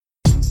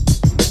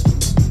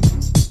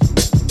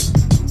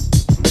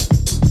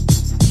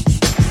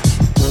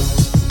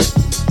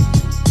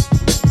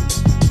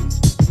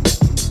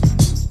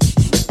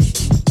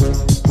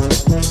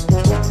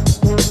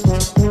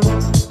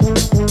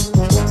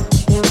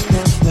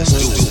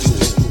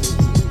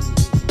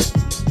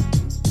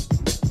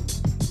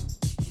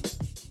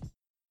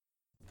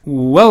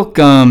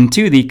Welcome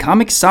to the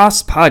Comic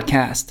Sauce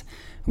Podcast,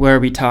 where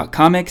we talk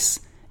comics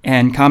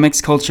and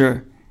comics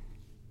culture.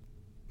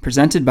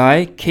 Presented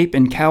by Cape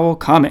and Cowl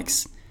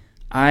Comics.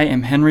 I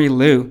am Henry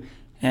Liu,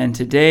 and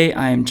today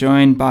I am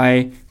joined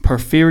by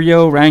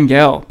Porfirio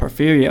Rangel.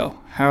 Porfirio,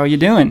 how are you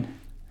doing?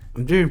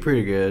 I'm doing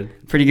pretty good.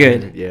 Pretty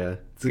good? Yeah.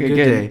 It's a good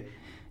day.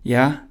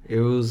 Yeah?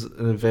 It was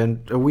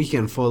a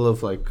weekend full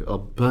of like a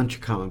bunch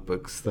of comic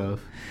book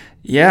stuff.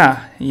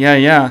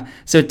 Yeah.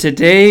 So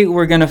today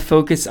we're going to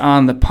focus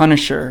on The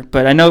Punisher,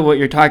 but I know what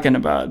you're talking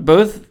about.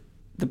 Both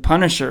The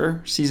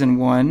Punisher Season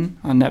 1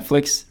 on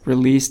Netflix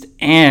released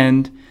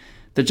and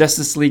the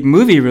Justice League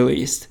movie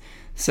released.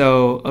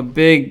 So a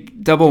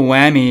big double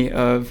whammy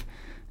of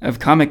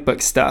comic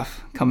book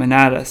stuff coming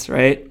at us,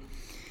 right?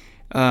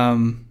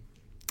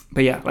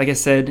 But yeah, like I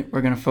said,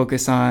 we're going to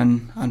focus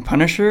on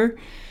Punisher.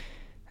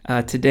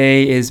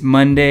 Today is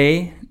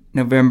Monday,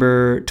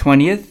 November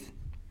 20th,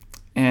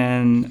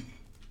 and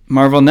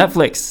Marvel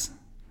Netflix,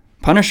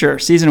 Punisher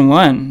Season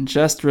 1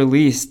 just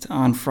released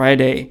on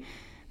Friday,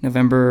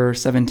 November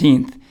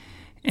 17th.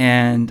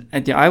 And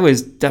I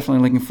was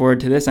definitely looking forward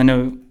to this. I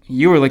know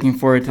you were looking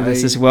forward to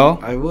this as well.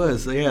 I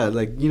was, yeah.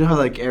 Like, you know how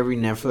like every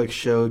Netflix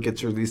show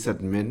gets released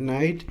at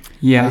midnight?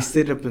 Yeah. I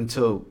stayed up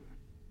until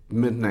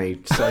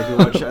midnight so I could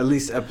watch at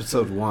least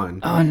episode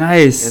 1. Oh,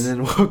 nice. And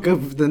then woke up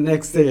the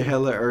next day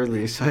hella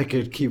early so I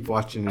could keep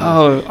watching it.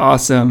 Oh,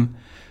 awesome.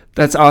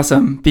 That's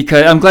awesome.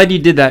 Because I'm glad you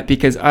did that,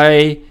 because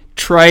I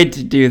tried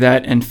to do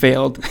that and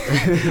failed.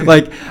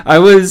 Like, I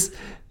was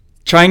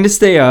trying to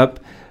stay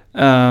up.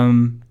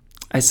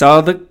 I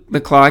saw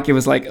the clock. It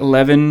was like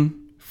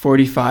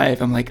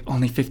 11:45. I'm like,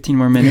 only 15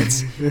 more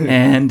minutes.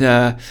 And,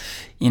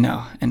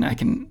 and I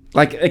can,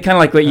 like, kind of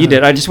like what you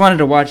did. I just wanted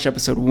to watch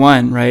episode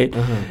 1, right?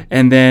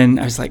 And then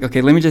I was like,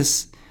 okay, let me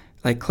just,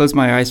 like, close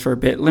my eyes for a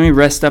bit. Let me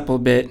rest up a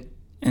bit,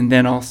 and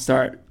then I'll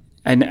start.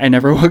 I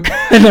never woke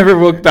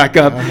back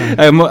up.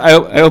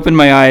 I opened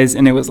my eyes,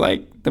 and it was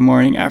like the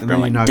morning after.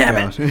 I'm like,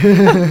 damn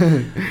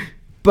it.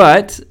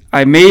 But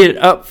I made it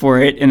up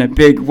for it in a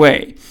big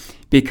way,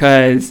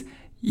 because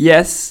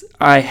yes,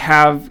 I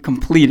have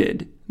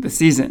completed the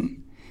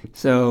season.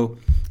 So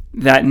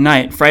that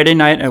night, Friday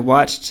night, I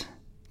watched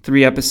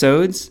 3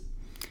 episodes.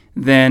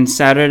 Then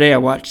Saturday, I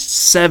watched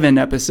 7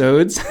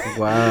 episodes.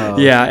 Wow.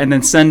 Yeah, and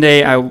then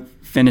Sunday, I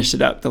finished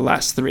it up, the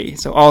last 3.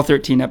 So all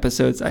 13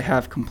 episodes I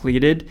have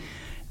completed.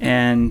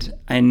 And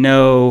I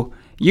know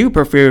you,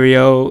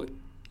 Porfirio,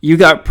 you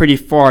got pretty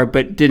far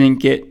but didn't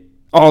get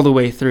all the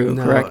way through,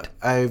 correct?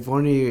 I've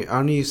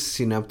only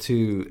seen up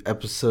to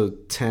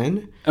episode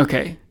 10.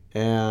 Okay.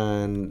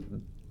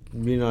 And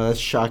that's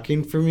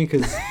shocking for me,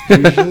 because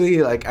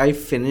usually like I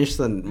finish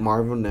the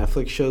Marvel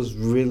Netflix shows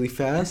really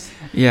fast.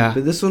 Yeah.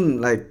 But this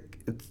one, like,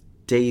 it's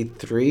day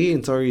 3, and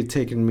it's already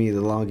taken me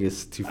the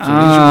longest to finish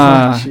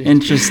watching.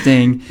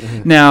 Interesting.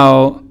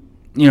 Now,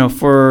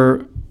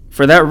 for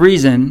that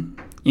reason,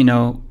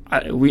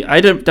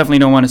 I definitely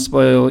don't want to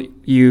spoil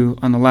you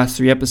on the last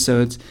 3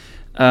 episodes.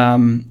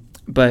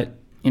 But,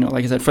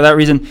 like I said, for that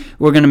reason,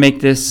 we're going to make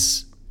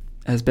this,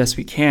 as best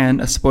we can,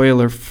 a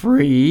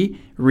spoiler-free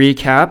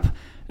recap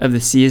of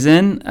the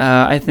season.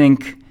 I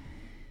think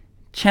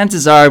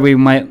chances are we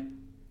might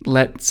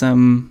let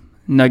some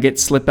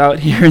nuggets slip out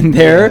here and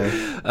there.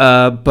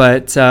 Yeah.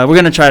 But we're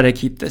going to try to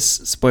keep this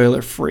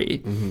spoiler-free.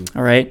 Mm-hmm.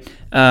 All right?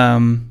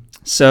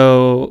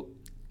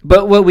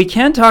 But what we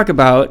can talk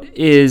about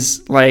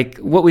is, like,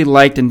 what we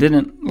liked and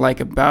didn't like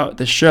about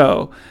the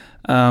show.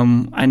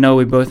 I know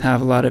we both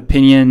have a lot of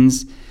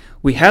opinions.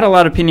 We had a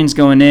lot of opinions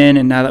going in,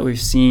 and now that we've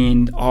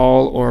seen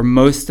all or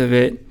most of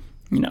it,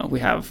 we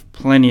have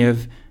plenty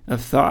of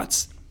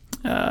thoughts.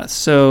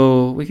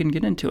 So we can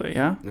get into it,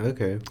 yeah?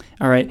 Okay.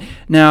 All right.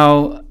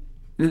 Now,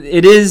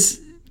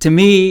 to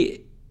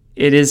me,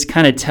 it is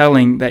kind of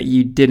telling that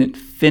you didn't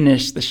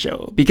finish the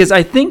show. Because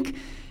I think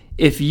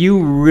if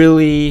you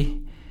really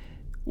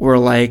were,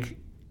 like,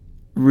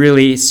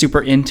 really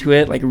super into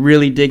it, like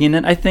really digging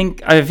it, I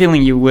have a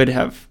feeling you would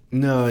have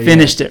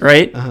finished it,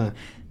 right?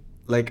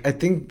 Like, I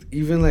think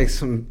even like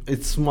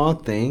it's small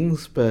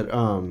things, but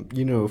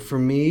for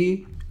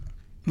me,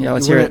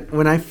 let's hear it.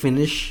 When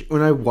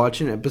I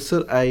watch an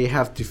episode, I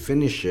have to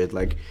finish it.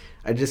 Like,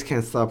 I just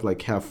can't stop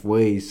like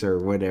halfway or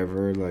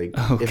whatever. Like,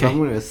 if I'm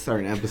gonna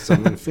start an episode,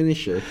 I'm gonna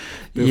finish it.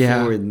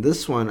 Before in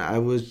this one, I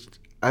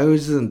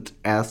wasn't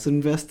as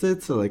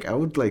invested, so like I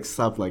would like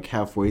stop like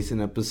halfway in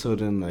an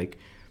episode and like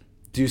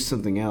do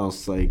something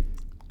else, like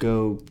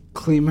go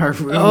clean my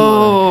room.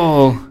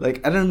 Oh,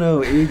 like I don't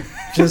know. It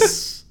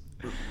just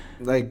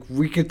like,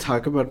 we could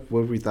talk about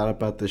what we thought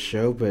about the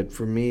show, but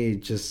for me,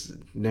 it just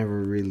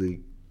never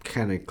really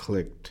kind of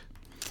clicked.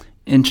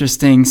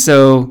 Interesting.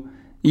 So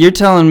you're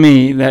telling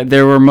me that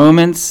there were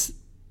moments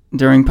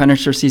during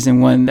Punisher Season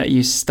 1 that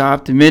you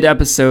stopped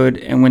mid-episode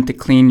and went to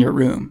clean your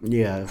room.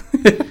 Yeah.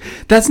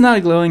 That's not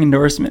a glowing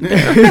endorsement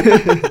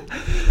there.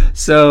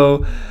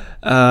 So,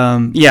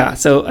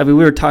 so, I mean,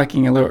 we were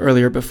talking a little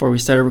earlier before we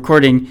started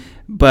recording,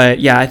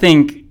 but yeah, I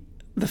think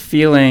the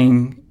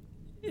feeling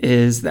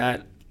is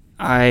that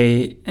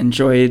I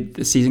enjoyed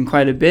the season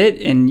quite a bit,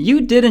 and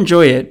you did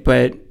enjoy it,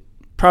 but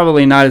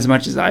probably not as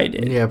much as I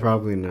did. Yeah,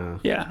 probably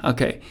not. Yeah,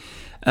 okay.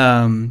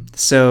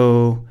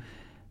 So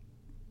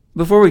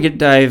before we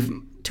dive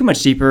too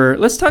much deeper,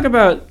 let's talk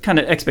about kind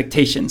of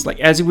expectations. Like,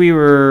 as we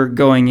were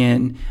going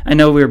in, I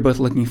know we were both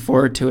looking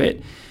forward to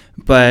it,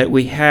 but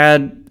we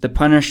had the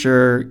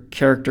Punisher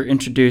character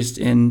introduced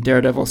in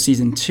Daredevil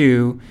season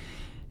 2,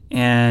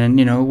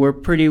 and we're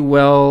pretty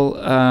well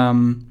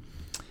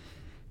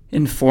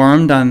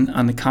informed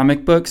on the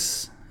comic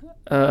books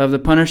of the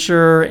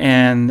Punisher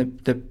and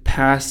the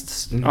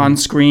past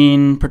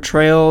on-screen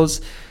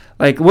portrayals.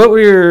 Like, what were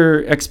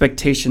your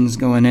expectations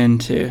going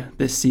into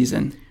this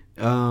season?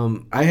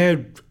 I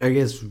had, I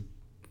guess,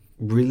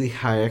 really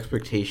high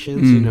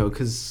expectations,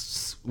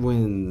 because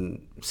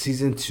when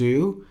season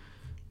 2,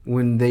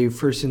 when they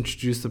first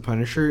introduced the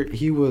Punisher,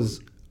 he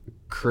was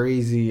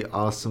crazy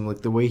awesome.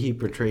 Like, the way he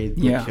portrayed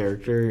the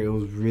character, it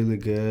was really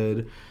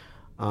good.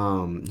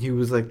 He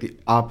was like the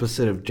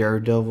opposite of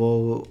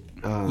Daredevil.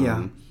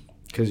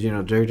 Because,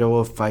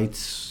 Daredevil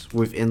fights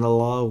within the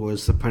law,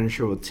 whereas the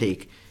Punisher will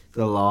take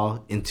the law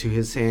into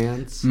his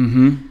hands.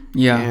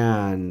 Yeah.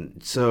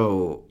 And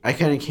so I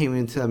kind of came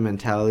into that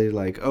mentality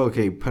like, oh,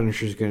 okay,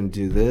 Punisher's going to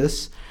do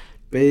this.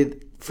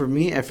 But for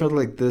me, I felt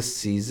like this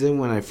season,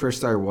 when I first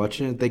started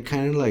watching it, they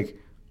kind of like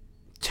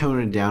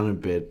toned it down a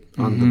bit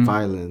on the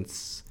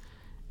violence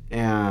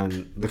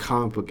and the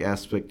comic book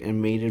aspect,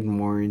 and made it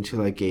more into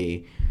like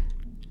a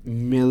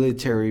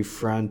military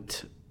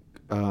front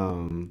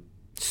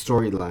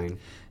storyline.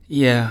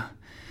 Yeah,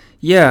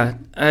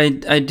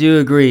 I do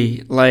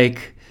agree.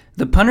 Like,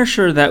 the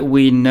Punisher that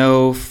we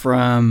know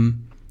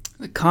from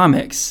the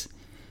comics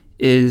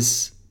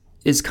is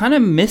kind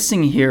of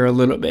missing here a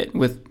little bit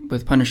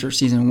with Punisher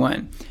season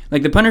 1.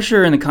 Like, the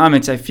Punisher in the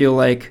comics, I feel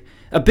like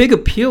a big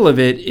appeal of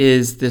it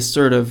is this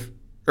sort of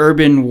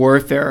urban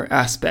warfare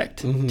aspect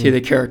to the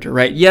character,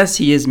 right? Yes,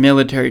 he is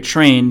military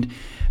trained,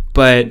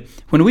 but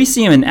when we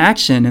see him in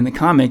action in the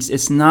comics,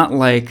 it's not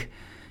like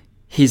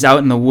he's out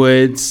in the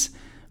woods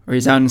or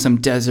he's out in some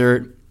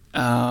desert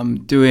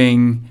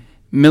doing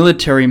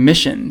military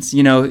missions.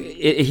 He's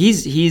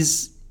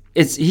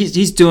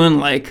doing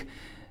like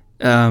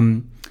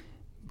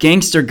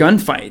gangster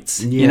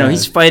gunfights. Yeah.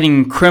 He's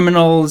fighting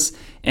criminals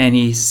and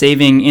he's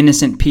saving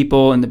innocent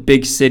people in the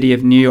big city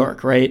of New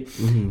York, right?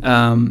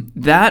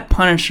 That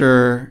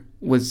Punisher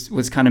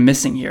was kind of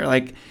missing here.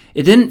 Like,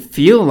 it didn't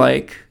feel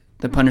like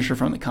the Punisher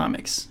from the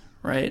comics,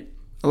 right?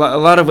 A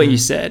lot of what you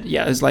said,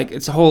 is like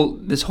this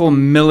whole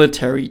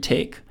military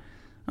take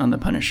on the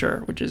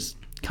Punisher, which is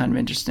kind of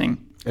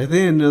interesting. I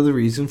think another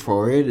reason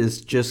for it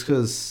is just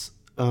because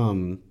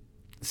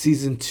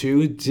season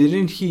 2,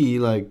 didn't he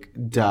like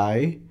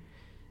die?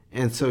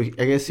 And so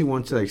I guess he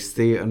wants to like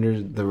stay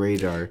under the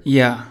radar.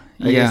 Yeah.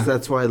 I guess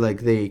that's why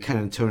like they kind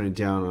of tone it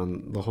down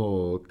on the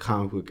whole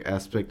comic book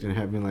aspect and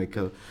having like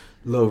a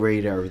low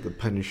radar with the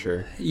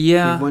Punisher.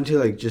 Yeah. He wanted to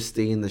like just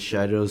stay in the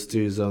shadows,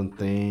 do his own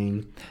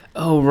thing.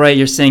 Oh, right.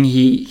 You're saying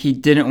he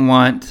didn't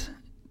want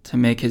to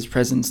make his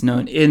presence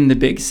known in the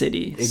big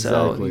city.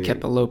 Exactly. So he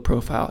kept a low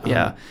profile.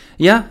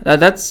 Yeah.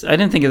 That's, I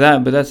didn't think of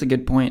that, but that's a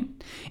good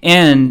point.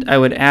 And I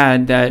would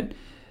add that,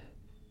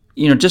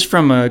 just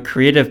from a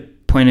creative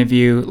point of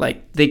view,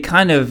 like, they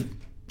kind of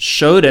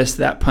showed us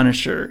that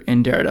Punisher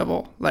in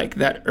Daredevil, like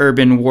that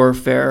urban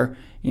warfare,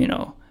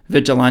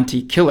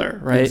 vigilante killer,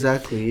 right?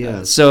 Exactly,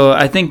 yeah. So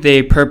I think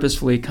they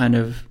purposefully kind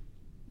of,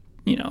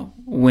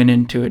 went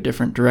into a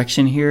different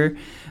direction here,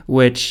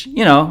 which,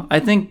 I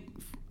think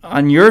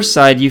on your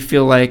side you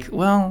feel like,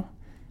 well,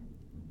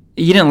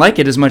 you didn't like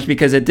it as much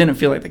because it didn't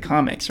feel like the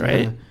comics,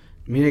 right? Yeah.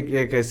 I mean,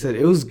 like I said,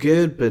 it was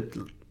good, but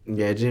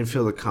yeah, I didn't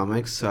feel the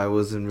comics, so I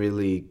wasn't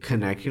really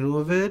connecting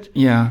with it.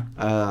 Yeah.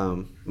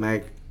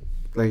 Like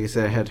I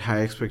said, I had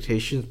high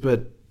expectations,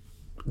 but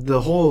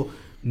the whole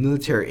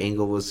military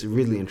angle was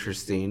really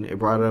interesting. It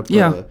brought up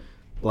a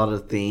lot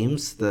of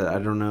themes that I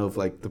don't know if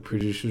like the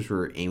producers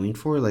were aiming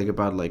for, like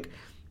about like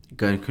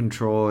gun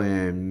control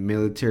and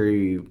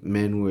military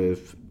men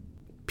with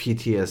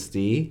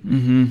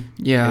PTSD.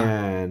 Yeah.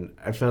 And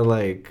I felt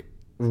like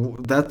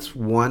that's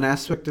one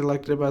aspect I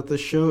liked about the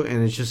show,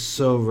 and it's just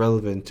so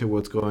relevant to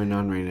what's going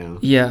on right now.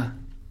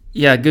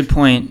 Yeah, good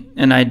point,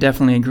 and I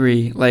definitely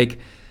agree. Like,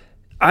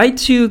 I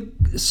too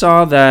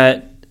saw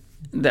that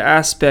the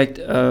aspect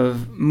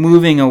of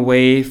moving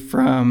away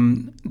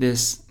from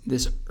this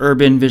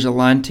urban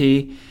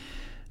vigilante,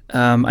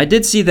 I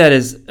did see that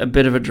as a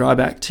bit of a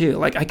drawback too.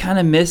 Like, I kind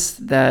of miss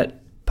that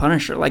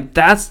Punisher. Like,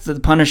 that's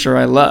the Punisher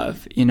I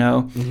love,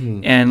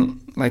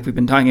 and like we've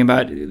been talking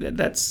about,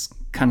 that's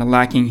kind of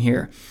lacking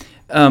here.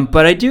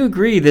 But I do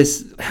agree,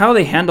 how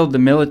they handled the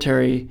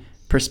military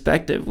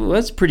perspective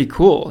was pretty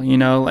cool.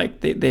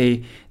 Like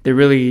they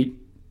really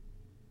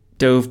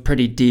dove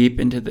pretty deep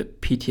into the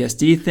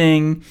PTSD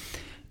thing,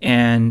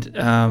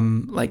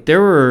 and like there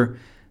were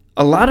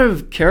a lot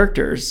of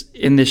characters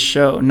in this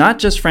show, not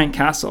just Frank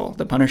Castle,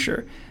 the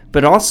Punisher,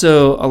 but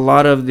also a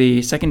lot of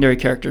the secondary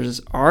characters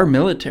are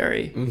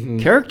military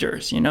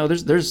characters.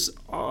 There's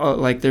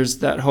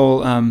that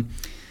whole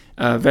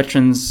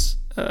veterans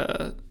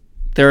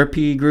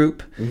therapy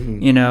group,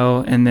 you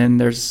know, and then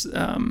there's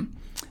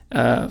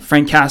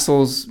Frank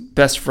Castle's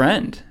best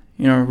friend,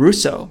 you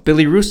know,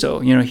 Billy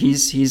Russo, you know,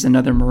 he's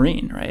another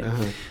Marine, right?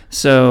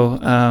 So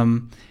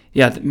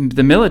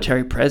the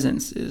military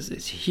presence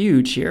is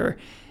huge here,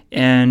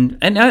 and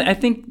I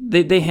think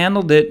they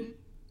handled it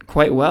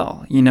quite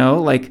well, you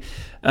know, like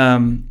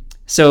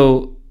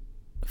so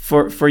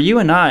for you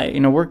and I, you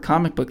know, we're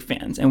comic book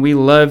fans, and we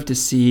love to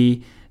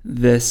see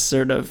this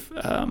sort of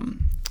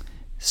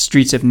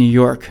streets of New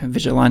York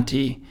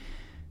vigilante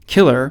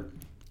killer,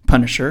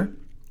 Punisher.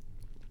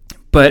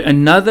 But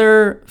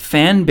another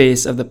fan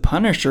base of the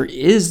Punisher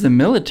is the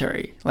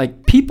military.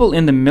 Like, people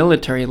in the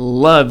military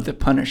love the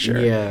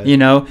Punisher, you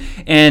know?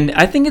 And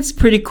I think it's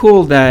pretty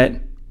cool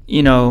that,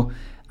 you know,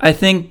 I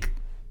think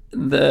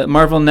the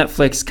Marvel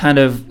Netflix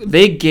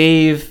they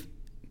gave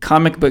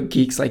comic book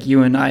geeks like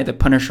you and I the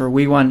Punisher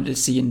we wanted to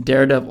see in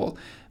Daredevil.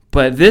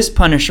 But this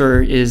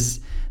Punisher is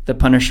the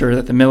Punisher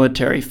that the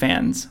military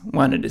fans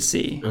wanted to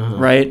see,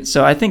 right?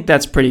 So I think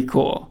that's pretty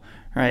cool,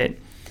 right?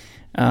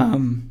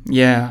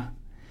 Yeah.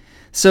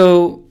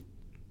 So,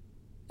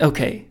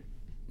 okay,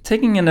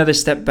 taking another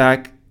step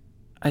back,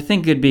 I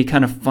think it'd be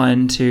kind of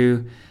fun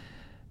to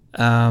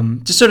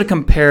just sort of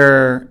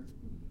compare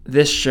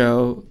this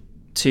show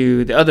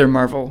to the other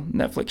Marvel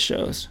Netflix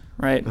shows,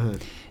 right?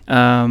 Like,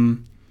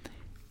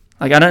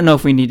 I don't know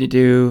if we need to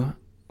do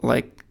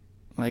like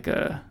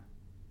a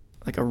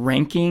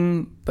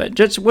ranking, but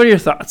just what are your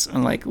thoughts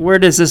on, like, where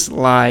does this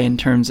lie in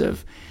terms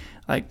of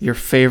like your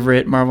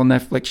favorite Marvel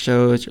Netflix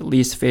shows, your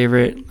least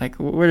favorite? Like,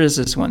 where does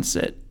this one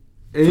sit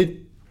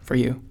for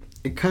you?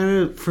 It kind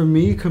of, for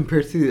me,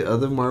 compared to the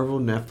other Marvel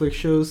Netflix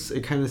shows,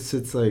 it kind of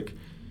sits like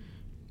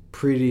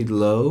pretty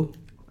low.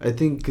 I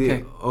think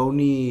it's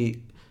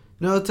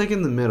like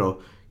in the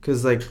middle,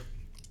 because like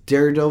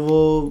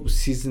Daredevil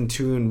season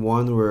 2 and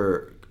 1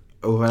 were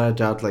without a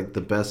doubt like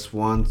the best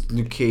ones.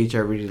 Luke Cage I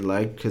really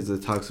liked because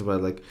it talks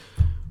about like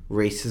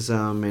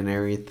racism and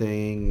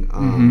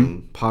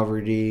everything,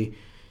 poverty,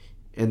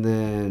 and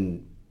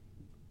then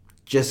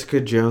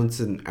Jessica Jones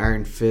and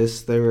Iron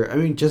Fist.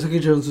 Jessica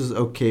Jones was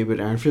okay,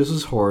 but Iron Fist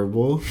was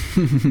horrible.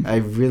 I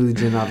really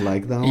did not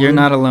like that one. You're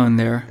not alone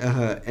there.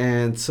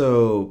 And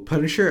so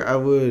Punisher, I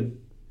would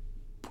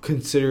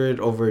consider it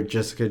over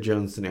Jessica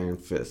Jones and Iron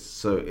Fist.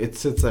 So it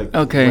sits like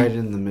right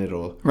in the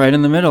middle. Right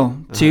in the middle.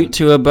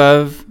 Two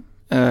above,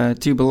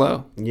 two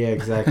below. Yeah,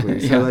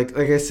 exactly. So like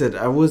I said,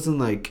 I wasn't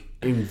like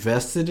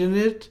invested in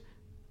it.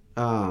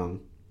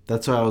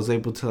 That's why I was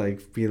able to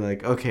like be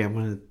like, okay, I'm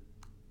gonna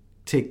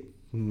take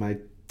my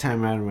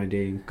time out of my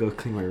day and go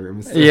clean my room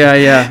and stuff.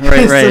 Right.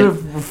 Instead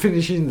of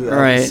finishing the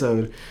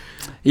episode.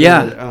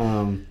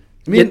 Yeah.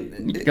 Go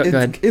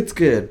ahead. It's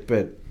good,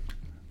 but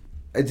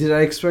did I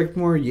expect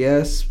more?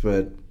 Yes,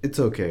 but it's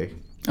okay.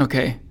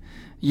 Okay.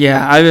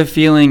 Yeah, I have a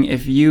feeling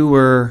if you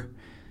were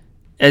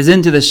as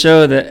into the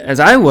show as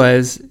I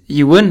was,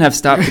 you wouldn't have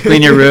stopped to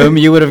clean your room.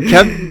 You would have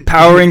kept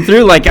powering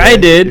through like I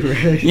did.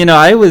 Right. You know,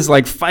 I was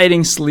like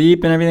fighting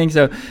sleep and everything.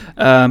 So,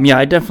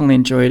 I definitely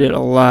enjoyed it a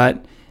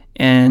lot.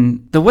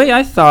 And the way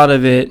I thought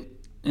of it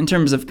in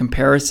terms of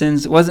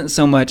comparisons, it wasn't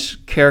so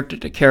much character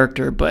to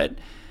character, but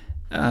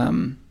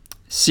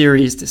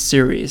series to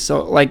series.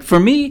 So, like, for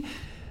me,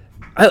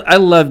 I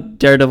love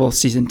Daredevil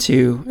season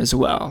 2 as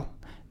well.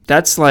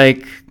 That's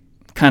like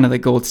kind of the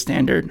gold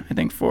standard, I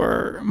think,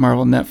 for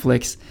Marvel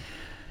Netflix.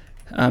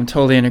 I'm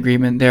totally in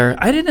agreement there.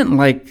 I didn't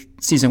like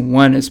season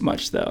 1 as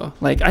much, though.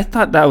 Like, I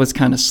thought that was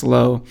kind of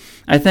slow.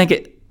 I think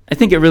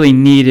it really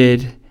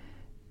needed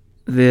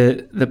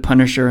the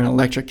Punisher and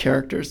Elektra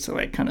characters to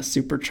like kind of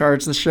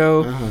supercharge the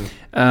show.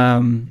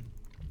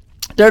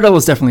 Daredevil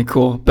was definitely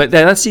cool, but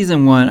that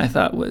season 1 I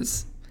thought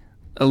was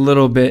a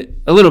little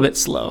bit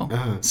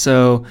slow.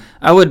 So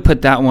I would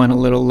put that one a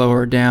little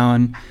lower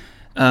down.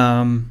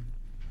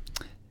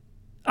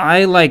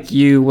 I, like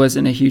you,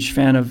 wasn't a huge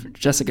fan of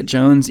Jessica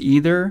Jones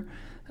either.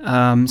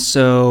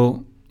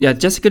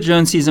 Jessica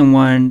Jones season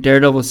 1,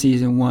 Daredevil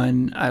season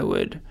 1, I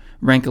would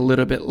rank a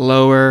little bit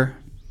lower.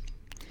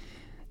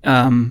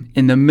 In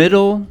the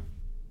middle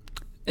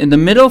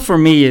for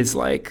me is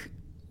like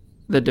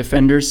the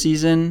Defenders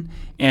season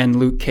and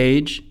Luke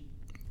Cage,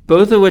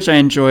 both of which I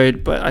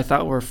enjoyed, but I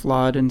thought were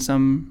flawed in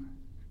some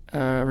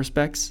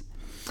respects.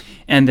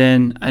 And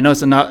then I know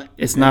it's not.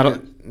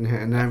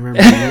 And I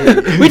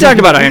remember we talked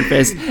about Iron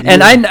Fist,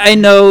 and I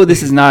know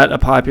this is not a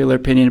popular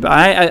opinion, but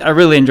I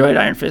really enjoyed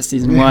Iron Fist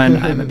season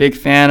 1. I'm a big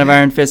fan of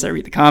Iron Fist. I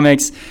read the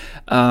comics.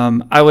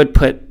 I would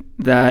put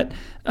that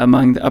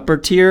among the upper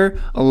tier,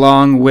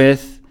 along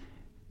with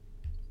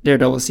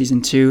Daredevil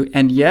season 2,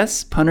 and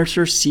yes,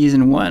 Punisher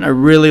season 1. I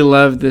really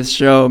love this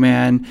show,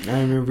 man.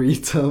 I remember you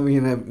telling me,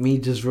 and me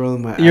just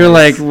rolling my eyes. You're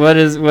like, what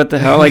the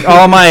hell? Like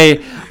all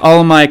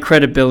my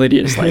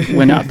credibility just like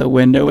went out the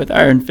window with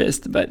Iron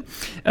Fist. But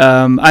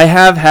I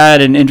have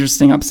had an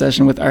interesting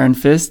obsession with Iron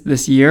Fist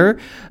this year,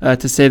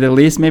 to say the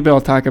least. Maybe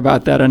I'll talk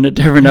about that on a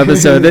different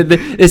episode.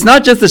 It's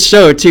not just the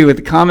show too, with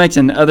the comics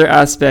and other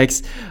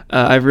aspects.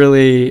 I've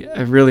really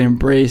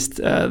embraced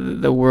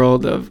the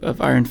world of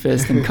Iron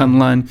Fist and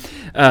Kunlun.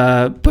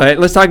 But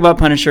let's talk about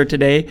Punisher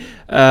today.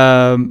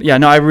 I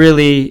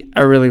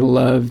really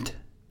loved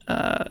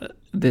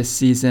this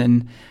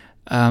season.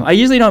 I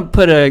usually don't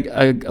put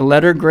a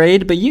letter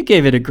grade, but you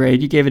gave it a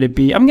grade. You gave it a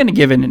B. I'm gonna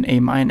give it an A-.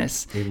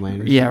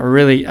 A-? Yeah,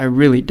 I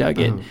really dug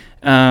it.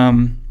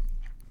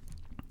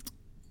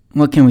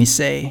 What can we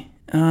say?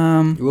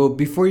 Well,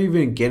 before you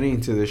even get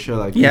into the show,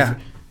 like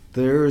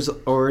there's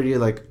already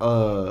like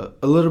a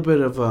little bit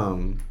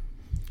of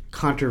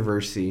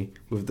controversy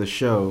with the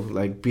show,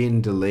 like being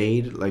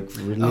delayed, like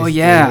release. Oh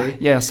yeah,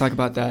 let's talk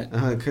about that.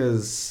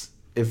 Because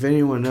if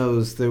anyone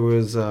knows, there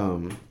was a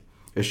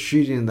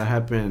shooting that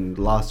happened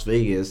in Las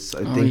Vegas.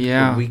 I think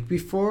a week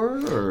before,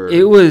 or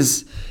it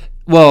was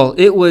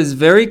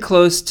very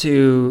close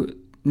to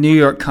New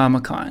York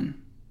Comic Con,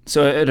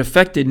 so it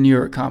affected New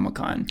York Comic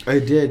Con. I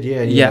did,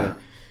 yeah.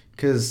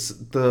 Because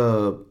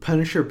the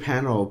Punisher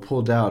panel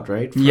pulled out,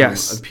 right? From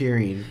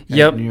appearing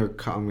at New York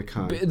Comic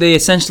Con. They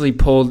essentially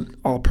pulled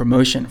all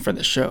promotion for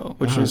the show,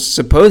 which was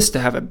supposed to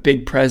have a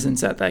big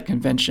presence at that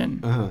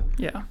convention.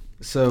 Yeah.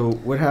 So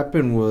what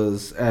happened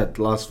was at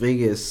Las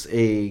Vegas,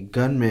 a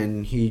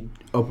gunman, he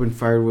opened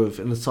fire with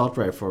an assault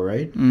rifle,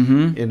 right?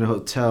 Mm-hmm. In a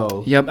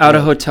hotel. Yep, out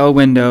a hotel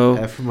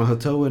window. From a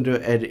hotel window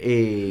at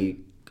a...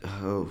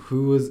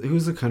 who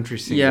was a country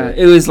singer? Yeah,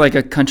 it was like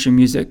a country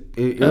music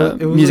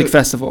music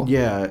festival.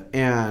 Yeah,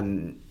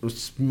 and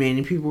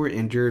many people were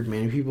injured,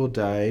 many people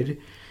died.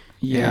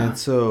 Yeah, and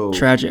so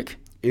tragic.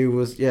 It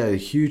was a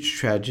huge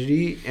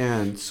tragedy,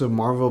 and so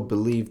Marvel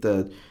believed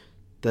that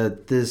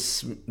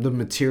the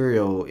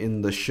material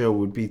in the show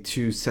would be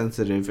too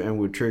sensitive and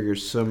would trigger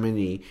so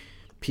many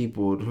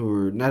people who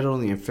were not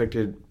only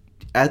affected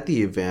at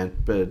the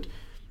event, but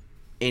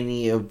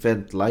any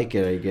event like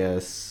it, I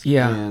guess.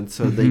 Yeah. And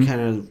so they kind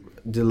of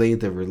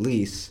delayed the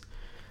release.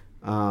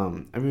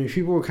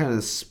 People were kind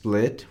of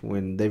split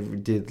when they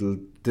did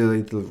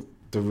delay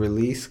the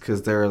release,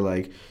 because they're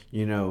like,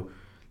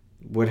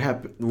 what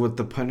happened with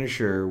the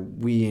Punisher,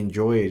 we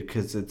enjoy it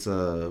because it's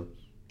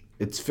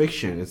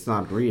fiction, it's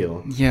not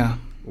real. Yeah.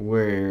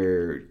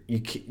 Where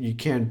you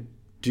can't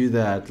do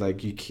that.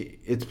 Like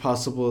it's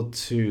possible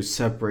to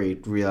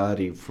separate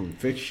reality from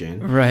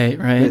fiction. Right.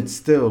 But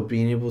still,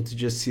 being able to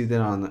just see that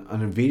on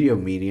a video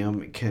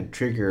medium can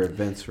trigger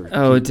events for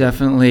people.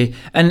 Definitely.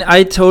 And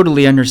I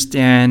totally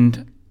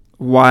understand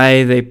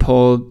why they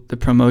pulled the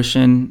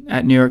promotion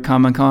at New York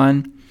Comic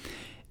Con.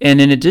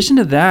 And in addition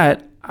to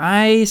that,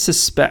 I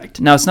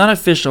suspect, now it's not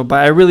official,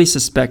 but I really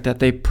suspect that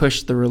they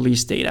pushed the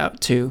release date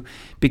out too,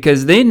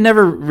 because they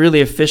never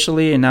really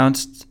officially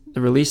announced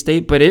the release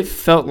date, but it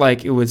felt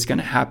like it was going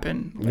to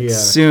happen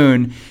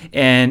soon,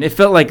 and it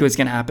felt like it was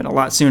going to happen a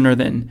lot sooner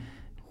than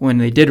when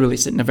they did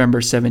release it, November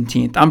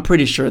 17th. I'm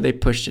pretty sure they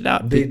pushed it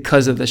out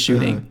because of the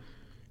shooting.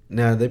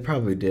 No, they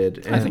probably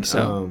did. And, I think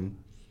so.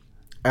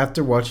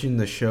 After watching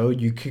the show,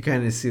 you could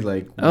kind of see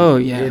like,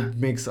 it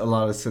makes a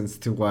lot of sense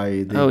to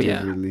why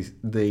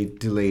they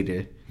delayed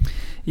it.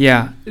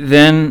 Yeah.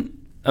 Then,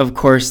 of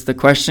course, the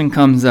question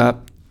comes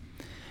up.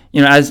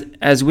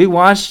 As we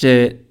watched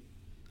it,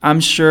 I'm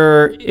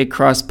sure it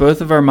crossed both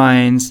of our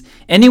minds.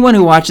 Anyone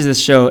who watches this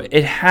show,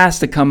 it has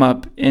to come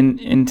up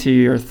into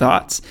your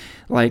thoughts,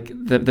 like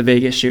the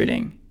Vegas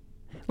shooting.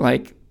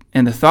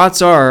 And the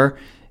thoughts are,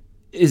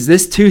 is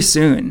this too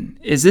soon?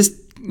 Is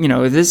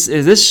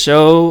this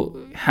show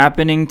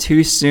happening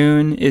too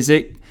soon? Is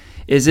it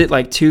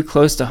like too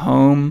close to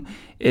home?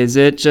 Is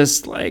it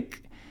just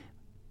like,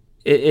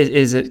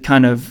 is it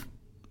kind of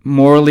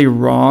morally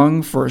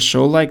wrong for a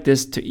show like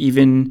this to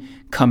even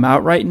come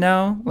out right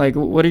now? Like,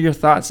 what are your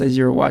thoughts as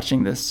you're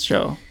watching this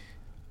show?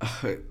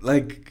 I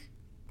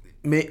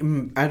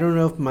don't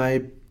know if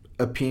my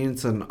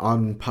opinion's an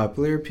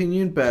unpopular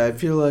opinion, but I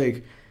feel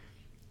like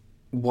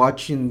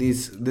watching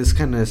this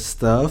kind of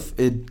stuff,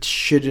 it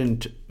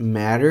shouldn't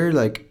matter.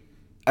 Like,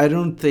 I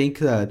don't think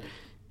that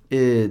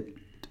it's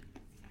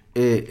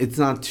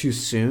not too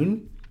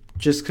soon,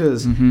 just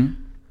because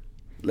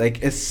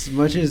like, as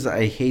much as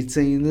I hate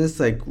saying this,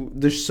 like,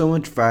 there's so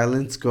much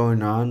violence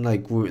going on,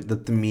 like,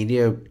 that the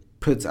media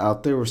puts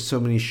out there with so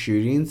many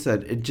shootings,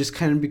 that it just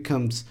kind of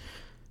becomes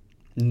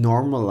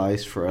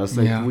normalized for us.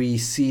 Like,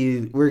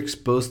 we're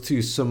exposed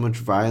to so much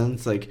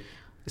violence, like,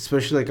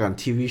 especially, like, on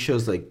TV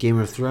shows like Game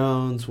of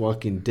Thrones,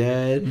 Walking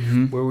Dead,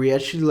 where we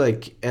actually,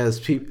 like, as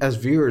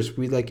viewers,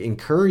 we, like,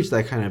 encourage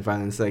that kind of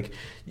violence. Like,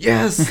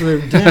 yes,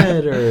 they're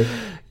dead, or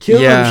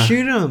kill them,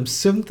 shoot them,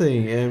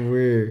 something. And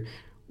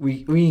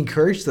we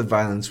encourage the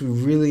violence. We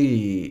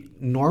really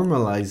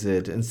normalize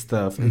it and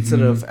stuff,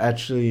 instead of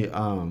actually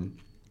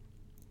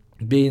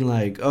being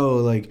like, oh,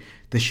 like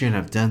they shouldn't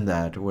have done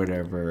that or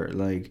whatever.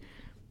 Like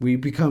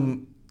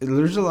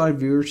there's a lot of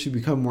viewers who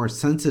become more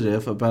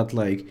sensitive about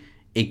like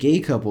a gay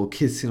couple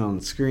kissing on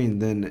the screen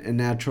than a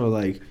natural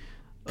like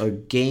a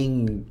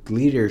gang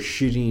leader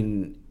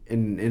shooting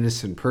an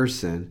innocent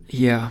person.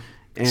 Yeah,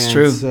 it's and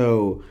true.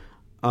 So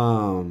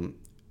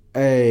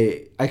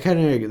I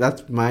kind of,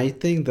 that's my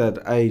thing,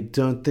 that I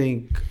don't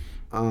think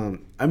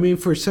I mean,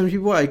 for some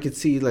people I could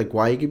see like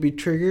why you could be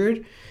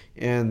triggered,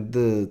 and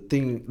the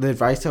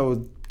advice I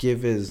would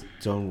give is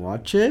don't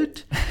watch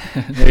it.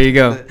 There you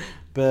go.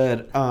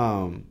 But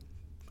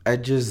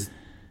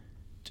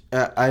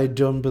I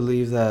don't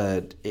believe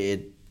that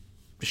it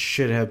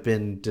should have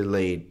been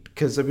delayed,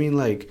 because I mean,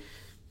 like,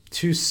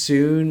 too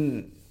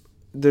soon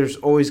there's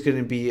always going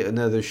to be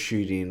another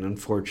shooting,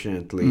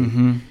 unfortunately.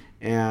 Mm-hmm.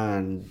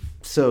 And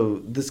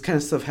so this kind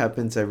of stuff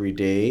happens every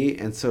day,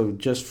 and so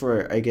just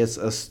for, I guess,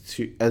 us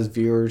to, as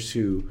viewers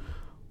who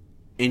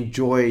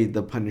enjoy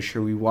the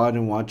Punisher, we want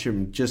to watch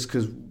him just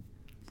because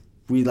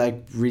we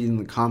like reading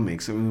the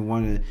comics, and we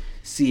want to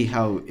see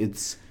how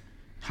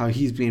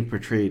he's being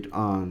portrayed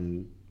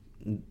on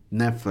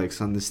Netflix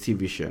on this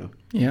TV show.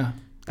 Yeah.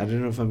 I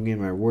don't know if I'm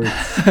getting my words.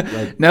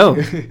 Like. No,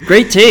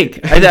 great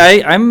take.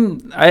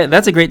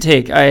 That's a great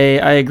take.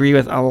 I agree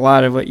with a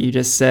lot of what you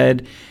just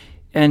said.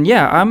 And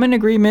yeah, I'm in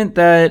agreement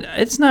that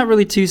it's not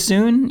really too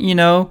soon. You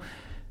know,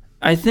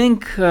 I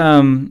think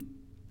one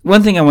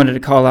thing I wanted to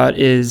call out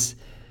is,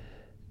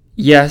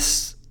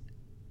 yes,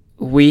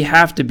 we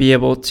have to be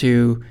able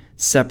to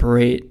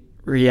separate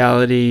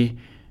reality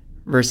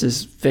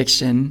versus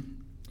fiction.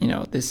 You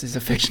know, this is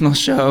a fictional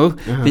show.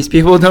 Uh-huh. These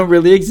people don't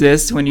really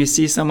exist. When you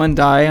see someone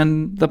die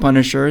on The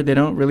Punisher, they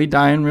don't really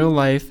die in real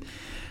life.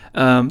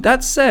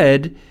 That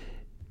said,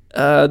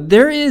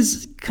 there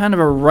is kind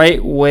of a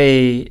right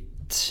way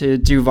to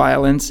do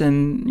violence,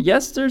 and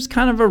yes, there's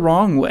kind of a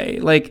wrong way.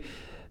 Like,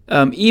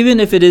 even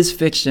if it is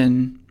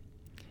fiction,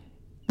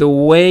 the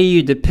way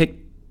you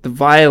depict the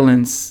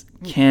violence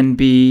can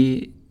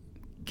be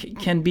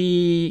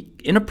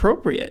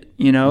inappropriate.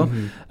 You know,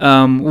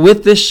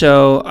 with this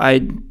show,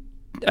 I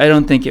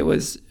don't think it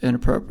was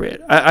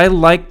inappropriate. I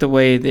like the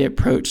way they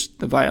approached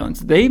the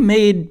violence. They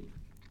made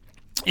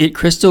it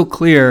crystal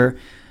clear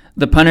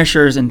the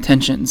Punisher's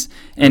intentions,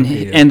 and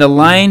and the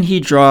line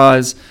he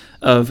draws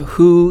of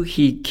who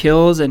he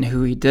kills and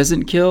who he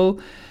doesn't kill.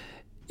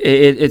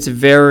 It's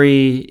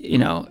very, you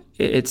know,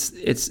 it's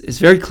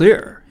very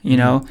clear, you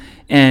know,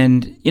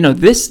 and you know,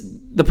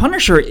 the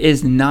Punisher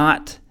is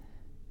not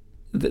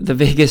the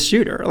Vegas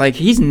shooter. Like,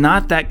 he's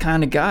not that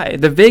kind of guy.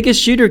 The Vegas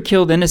shooter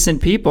killed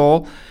innocent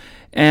people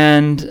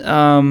and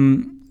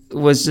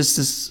was just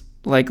this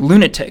like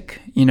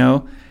lunatic, you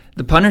know.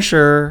 The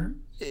Punisher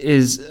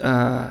is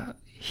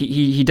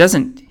he's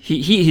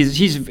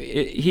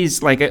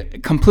like a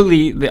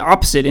completely the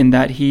opposite, in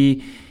that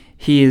he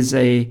is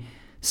a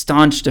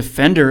staunch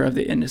defender of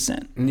the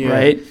innocent,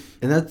 right?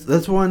 And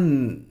that's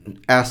one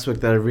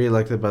aspect that I really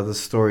liked about the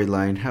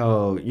storyline.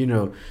 How, you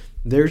know,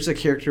 there's a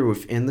character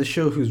within the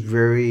show who's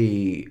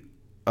very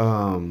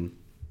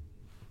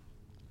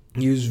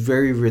he was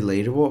very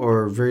relatable,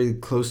 or very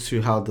close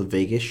to how the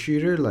Vegas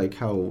shooter, like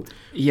how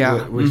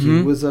what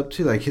he was up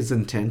to, like his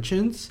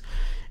intentions.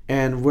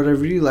 And what I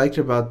really liked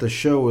about the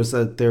show was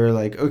that they were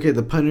like, okay,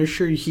 the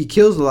Punisher, he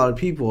kills a lot of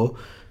people,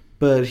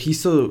 but he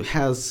still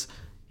has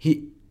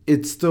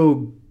it's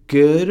still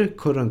good,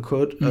 quote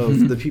unquote,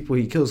 of the people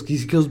he kills.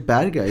 He kills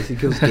bad guys. He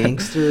kills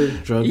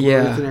gangsters, drug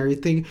lords, and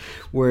everything.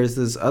 Whereas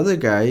this other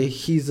guy,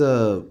 he's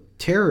a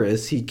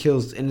terrorist. He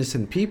kills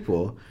innocent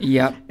people.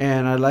 Yep.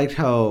 And I liked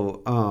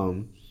how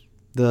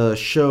the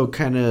show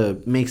kind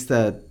of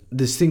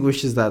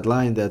distinguishes that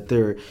line, that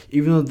they're,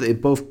 even though they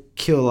both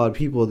kill a lot of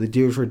people, they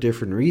do it for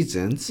different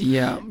reasons.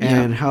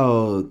 And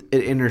how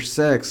it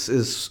intersects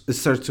it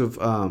starts with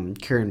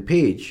Karen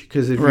Page,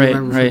 because if you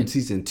remember from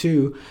season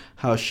 2,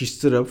 how she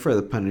stood up for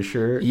the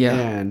Punisher,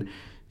 and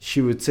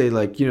she would say,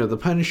 like, you know, the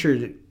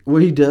Punisher,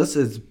 what he does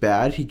is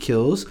bad, he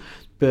kills,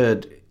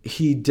 but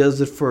he does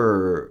it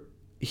for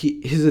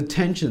his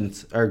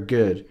intentions are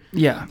good.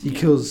 He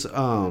kills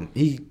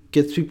he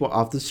gets people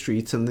off the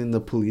street, something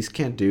the police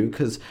can't do,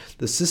 because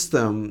the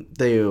system,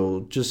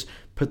 they'll just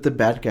put the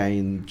bad guy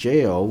in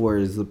jail,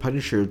 whereas the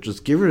Punisher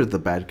just get rid of the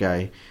bad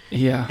guy.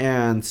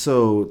 And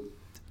so,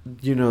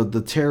 you know,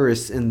 the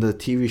terrorist in the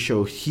TV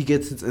show, he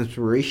gets his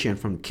inspiration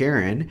from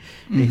Karen,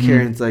 and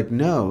Karen's like,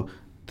 no,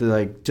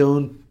 like,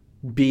 don't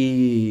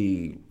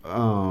be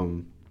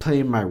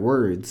playing my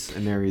words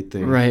and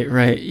everything.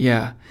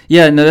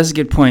 No, that's a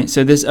good point.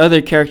 So this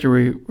other character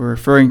we're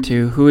referring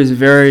to, who is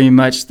very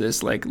much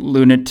this like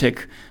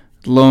lunatic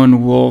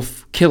lone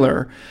wolf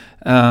killer,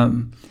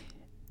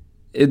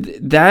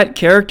 that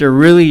character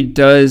really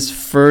does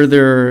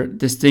further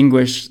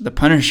distinguish the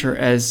Punisher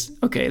as,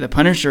 okay, the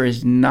Punisher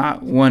is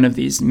not one of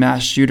these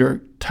mass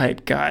shooter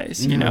type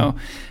guys, you know.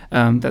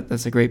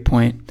 That's a great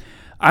point.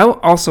 I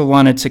also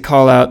wanted to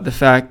call out the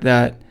fact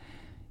that,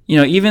 you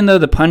know, even though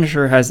the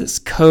Punisher has this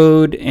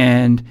code,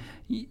 and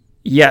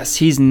yes,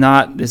 he's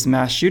not this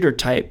mass shooter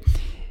type,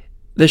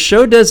 the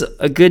show does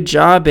a good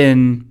job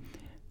in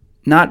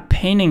not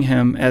painting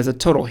him as a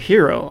total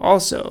hero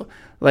also.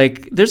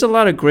 Like, there's a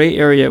lot of gray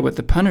area with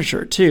the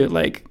Punisher too.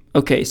 Like,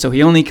 okay, so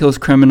he only kills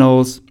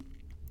criminals,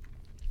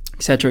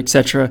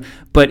 etc.,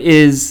 but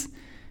is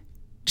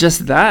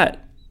that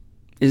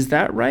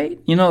right?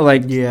 You know,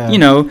 like, you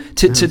know,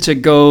 to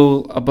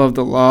go above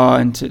the law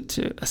and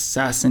to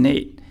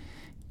assassinate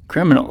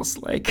criminals,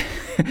 like,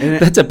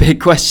 that's a big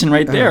question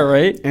right there,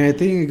 right? And I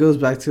think it goes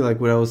back to like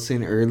what I was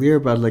saying earlier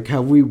about like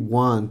how we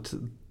want,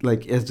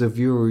 like, as the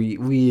viewer,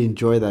 we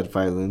enjoy that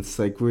violence.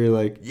 Like, we're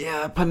like,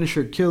 yeah,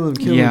 Punisher, kill him.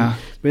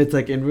 But it's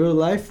like, in real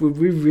life, would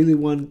we really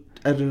want,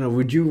 I don't know,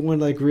 would you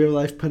want like real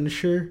life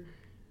Punisher?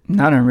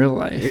 Not in real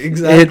life.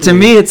 Exactly. To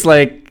me, it's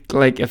like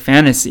a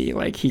fantasy.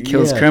 Like, he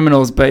kills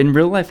criminals, but in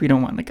real life, we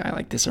don't want a guy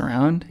like this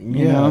around,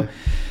 you know?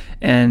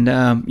 And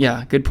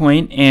good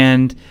point.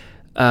 And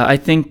I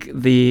think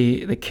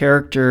the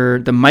character,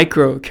 the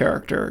micro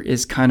character,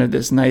 is kind of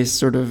this nice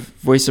sort of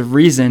voice of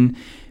reason,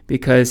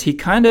 because he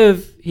kind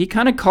of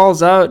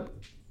calls out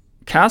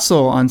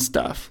Castle on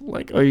stuff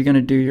like, "Are you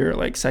gonna do your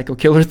like psycho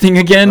killer thing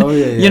again?"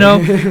 You know.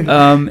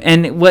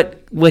 And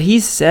what he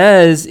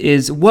says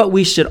is what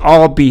we should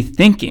all be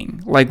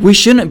thinking. Like, we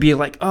shouldn't be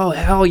like, "Oh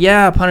hell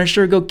yeah,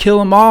 Punisher, go kill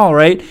them all,"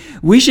 right?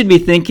 We should be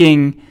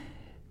thinking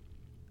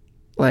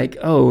like,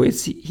 "Oh,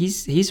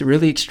 he's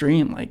really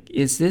extreme. Like,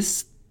 is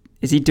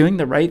he doing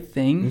the right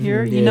thing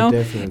here?" You know.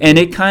 Definitely. And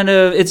it kind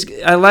of,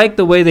 I like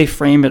the way they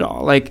frame it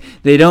all. Like,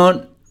 they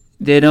don't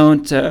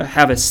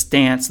have a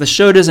stance. The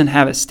show doesn't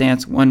have a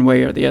stance one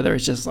way or the other.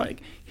 It's just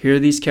like, here are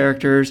these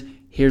characters,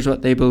 here's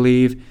what they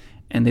believe,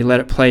 and they let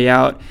it play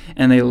out,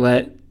 and they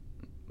let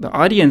the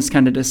audience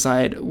kind of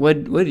decide,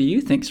 what do you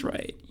think's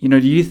right? You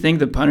know, do you think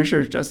the Punisher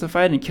is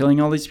justified in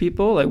killing all these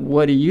people? Like,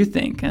 what do you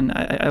think? And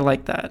I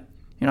like that.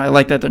 You know, I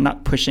like that they're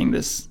not pushing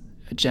this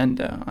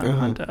agenda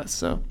onto us.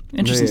 So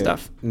interesting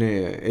stuff. Yeah,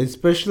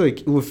 especially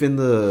like within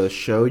the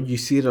show, you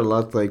see it a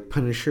lot. Like,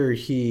 Punisher,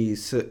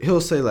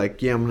 he'll say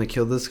like, "Yeah, I'm gonna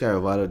kill this guy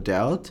without a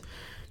doubt,"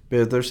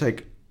 but there's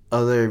like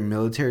other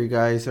military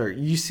guys, or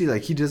you see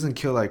like he doesn't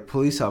kill like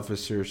police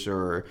officers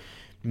or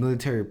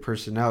military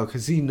personnel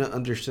because he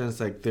understands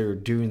like they're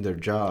doing their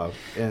job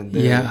and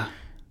they're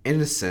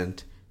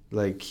innocent.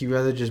 Like, he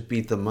rather just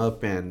beat them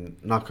up and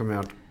knock them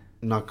out.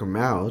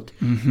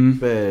 Mm-hmm.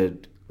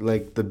 But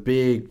like the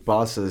big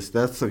bosses,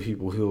 that's the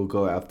people who will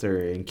go after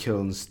and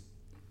kill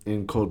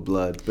in cold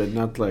blood, but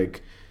not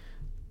like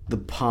the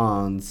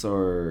pawns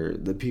or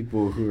the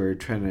people who are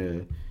trying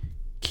to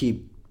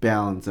keep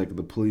balance, like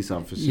the police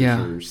officers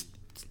or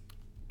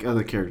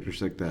other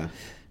characters like that.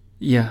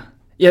 Yeah,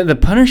 the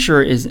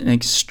Punisher is an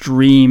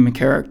extreme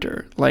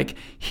character. Like,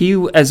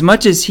 as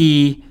much as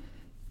he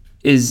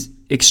is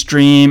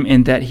extreme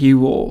in that he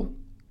will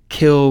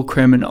kill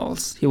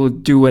criminals, he will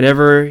do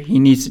whatever he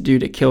needs to do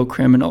to kill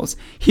criminals,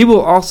 he will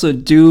also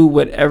do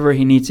whatever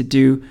he needs to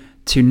do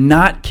to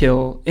not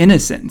kill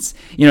innocents.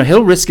 You know,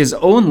 he'll risk his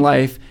own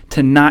life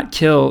to not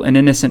kill an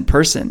innocent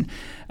person.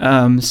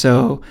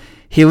 So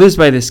he lives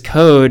by this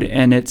code,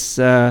 and it's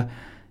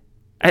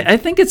I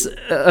think it's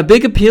a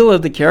big appeal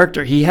of the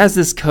character. He has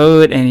this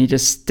code and he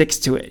just sticks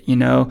to it, you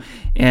know.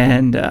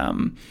 And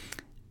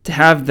to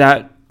have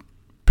that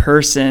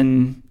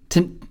person,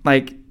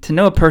 to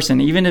know a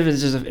person, even if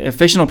it's just a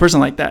fictional person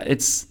like that,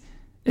 it's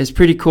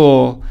pretty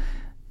cool.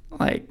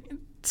 Like,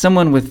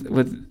 someone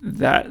with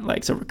that,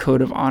 like, sort of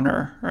code of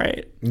honor,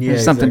 right? Yeah,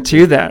 there's something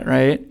to that,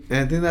 right?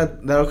 And I think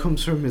that all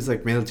comes from his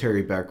like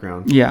military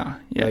background. Yeah.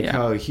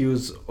 How he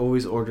was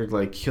always ordered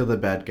like, kill the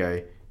bad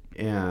guy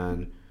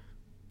and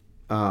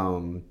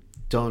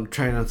don't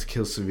try not to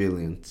kill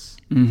civilians.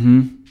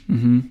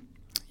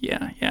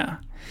 Yeah.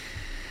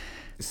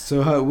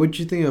 So what'd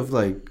you think of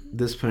like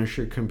this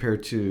Punisher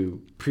compared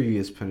to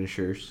previous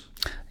Punishers?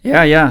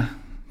 Yeah.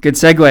 Good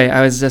segue.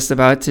 I was just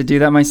about to do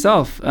that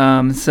myself.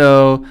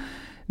 So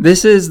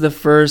this is the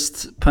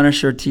first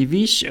Punisher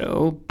TV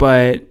show,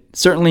 but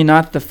certainly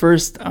not the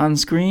first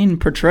on-screen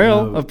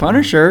portrayal of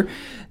Punisher.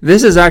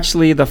 This is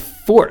actually the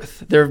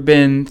fourth. There have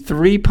been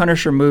 3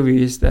 Punisher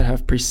movies that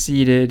have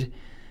preceded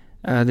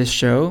this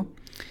show.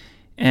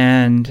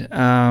 And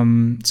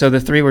so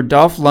the 3 were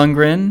Dolph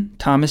Lundgren,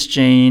 Thomas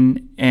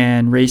Jane,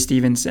 and Ray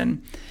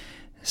Stevenson.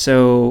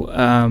 So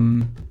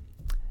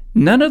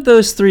none of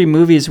those 3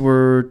 movies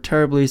were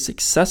terribly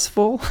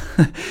successful.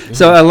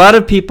 So a lot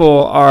of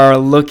people are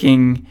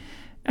looking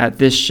at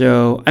this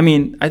show. I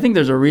mean, I think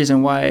there's a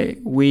reason why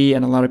we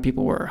and a lot of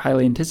people were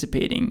highly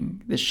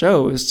anticipating this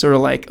show. It was sort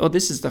of like, oh,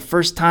 this is the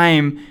first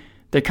time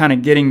they're kind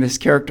of getting this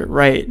character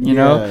right, you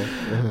know?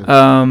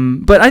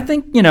 But I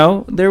think, you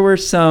know, there were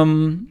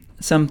some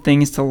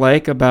things to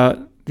like about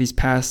these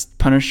past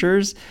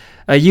Punishers.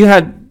 You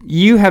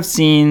have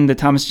seen the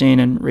Thomas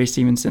Jane and Ray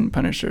Stevenson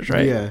Punishers,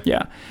 right?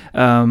 Yeah.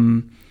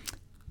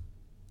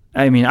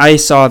 I mean, I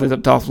saw the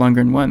Dolph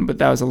Lundgren one, but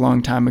that was a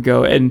long time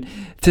ago, and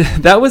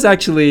that was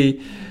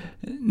actually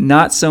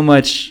not so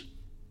much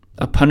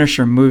a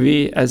Punisher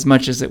movie as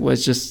much as it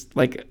was just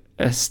like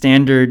a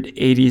standard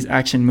 80s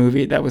action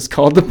movie that was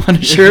called The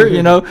Punisher.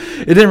 You know,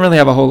 it didn't really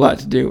have a whole lot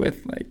to do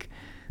with like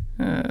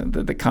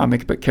the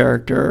comic book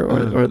character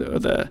or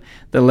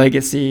the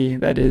legacy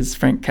that is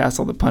Frank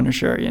Castle, the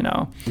Punisher.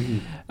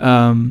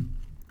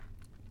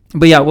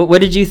 But yeah,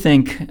 what did you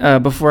think?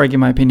 Before I give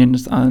my opinion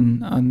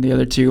on the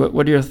other two,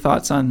 what are your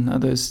thoughts on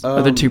those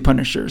other two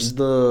Punishers?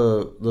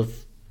 The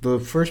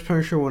first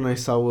Punisher one I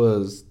saw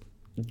was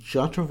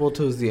John Travolta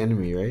was the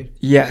enemy, right?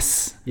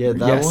 Yes. Yeah,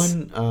 that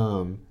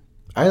one.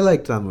 I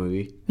liked that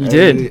movie. You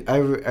did? I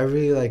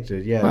really liked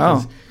it. Yeah.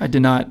 Wow, I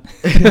did not.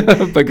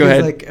 But go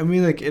ahead.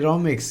 It all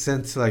makes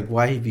sense. Like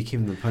why he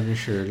became the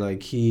Punisher.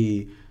 Like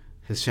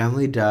his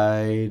family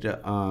died.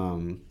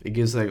 It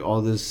gives like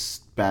all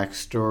this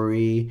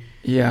backstory.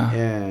 Yeah.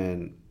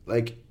 And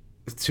like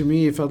to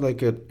me, it felt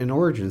like an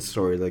origin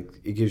story. Like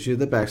it gives you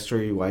the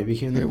backstory why he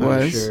became the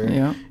Punisher.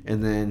 Yeah.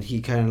 And then he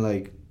kind of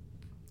like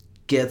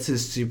gets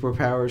his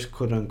superpowers,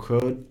 quote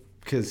unquote,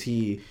 because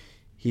he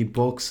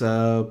bulks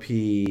up.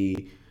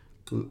 He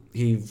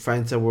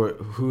finds out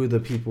who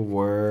the people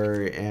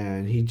were,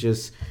 and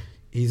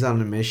he's on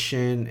a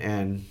mission,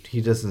 and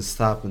he doesn't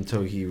stop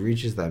until he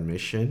reaches that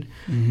mission.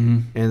 Mm-hmm.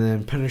 And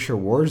then Punisher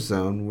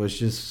Warzone was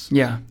just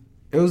it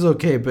was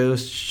okay, but it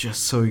was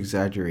just so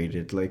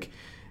exaggerated. Like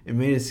it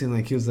made it seem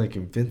like he was like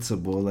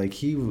invincible, like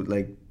he would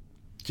like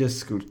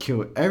just would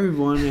kill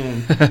everyone,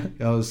 and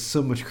there was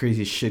so much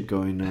crazy shit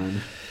going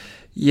on.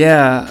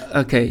 Yeah.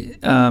 Okay.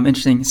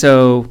 Interesting.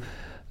 So,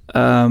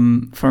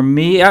 for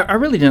me, I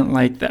really didn't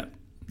like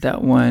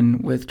that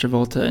one with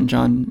Travolta and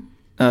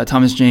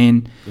Thomas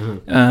Jane.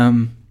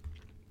 Mm-hmm.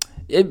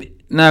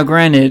 Now,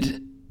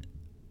 granted,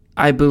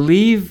 I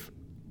believe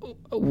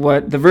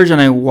what the version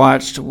I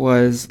watched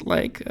was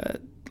like a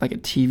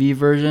TV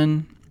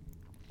version.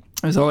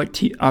 It was all like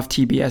off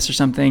TBS or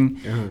something.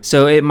 Uh-huh.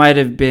 So it might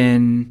have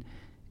been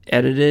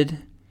edited.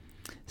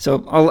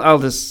 So I'll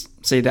just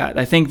say that.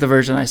 I think the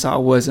version I saw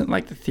wasn't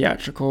like the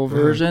theatrical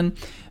version,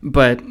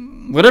 but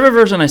whatever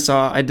version I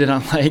saw, I did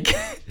not like.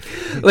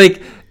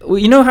 Like,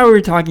 you know how we were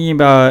talking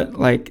about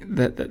like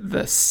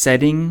the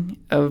setting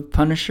of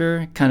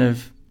Punisher, kind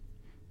of.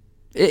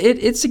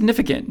 It's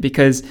significant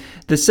because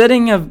the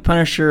setting of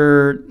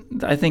Punisher,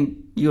 I think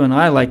you and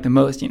I like the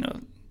most.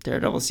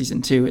 Daredevil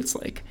season 2. It's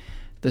like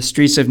the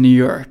streets of New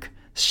York,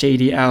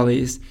 shady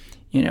alleys.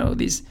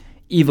 These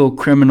evil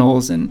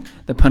criminals and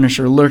the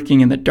Punisher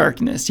lurking in the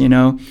darkness.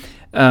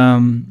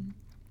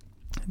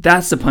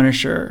 That's the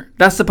Punisher.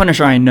 That's the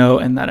Punisher I know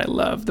and that I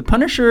love. The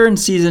Punisher in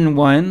season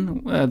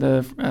 1,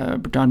 the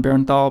John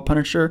Bernthal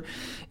Punisher,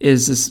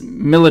 is this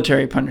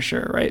military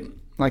Punisher, right?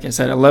 Like I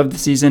said, I love the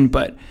season,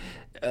 but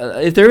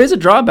if there is a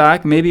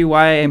drawback, maybe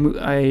why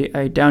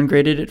I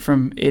downgraded it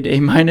from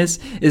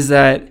 8A- is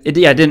that it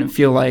didn't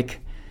feel like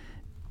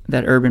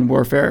that urban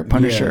warfare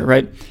Punisher,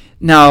 right?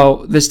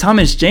 Now, this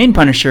Thomas Jane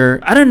Punisher,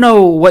 I don't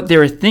know what they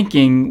were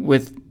thinking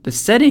with the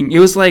setting. It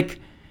was like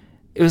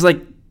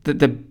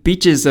the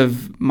beaches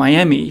of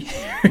Miami,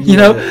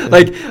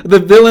 like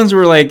the villains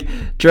were like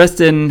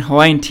dressed in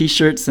Hawaiian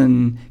t-shirts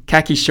and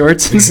khaki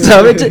shorts and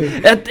stuff.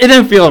 It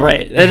didn't feel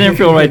right. It didn't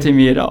feel right to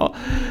me at all.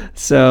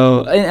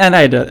 So, and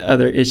I had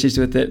other issues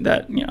with it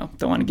that,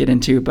 don't want to get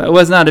into, but I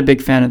was not a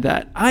big fan of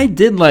that. I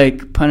did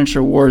like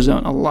Punisher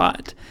Warzone a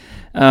lot.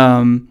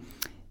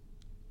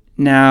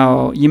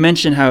 Now, you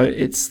mentioned how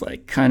it's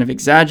like kind of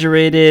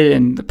exaggerated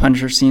and the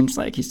Punisher seems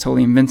like he's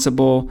totally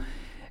invincible.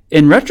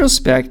 In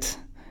retrospect,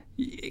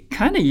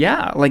 kind of,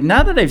 yeah. Like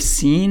now that I've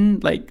seen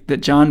like the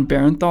John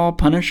Bernthal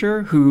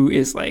Punisher, who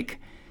is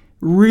like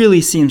really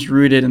seems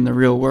rooted in the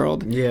real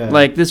world. Yeah.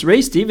 Like this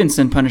Ray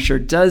Stevenson Punisher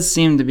does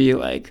seem to be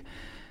like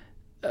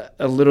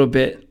a little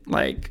bit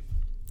like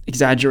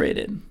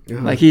exaggerated.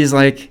 Uh-huh. Like he's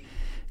like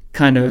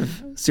kind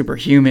of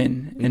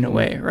superhuman in a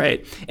way,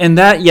 right? And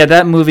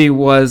that movie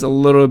was a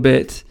little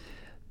bit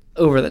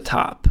over the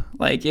top.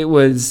 Like it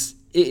was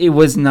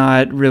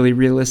not really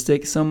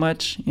realistic so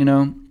much,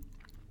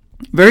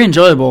 Very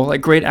enjoyable,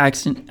 like great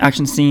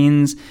action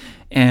scenes,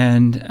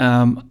 and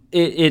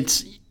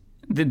it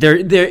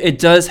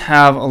does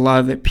have a lot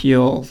of the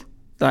appeal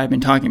that I've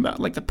been talking about,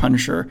 like the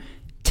Punisher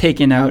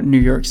taking out New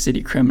York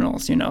City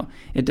criminals.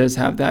 It does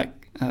have that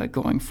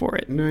going for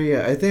it. No,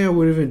 yeah, I think I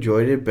would have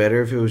enjoyed it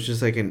better if it was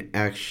just like an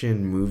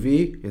action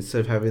movie instead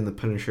of having the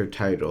Punisher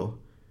title.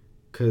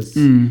 Because,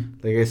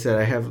 like I said,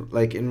 I have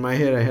like in my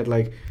head, I had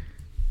like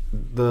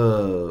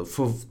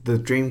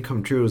the dream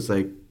come true was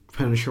like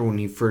Punisher when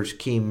he first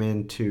came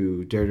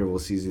into Daredevil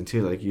season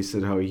 2, like you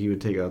said, how he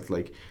would take out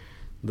like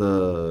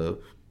the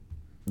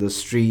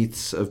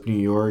streets of New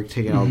York,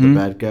 taking out the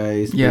bad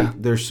guys. Yeah,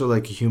 there's still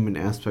like a human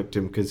aspect to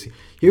him because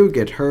he would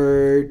get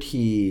hurt.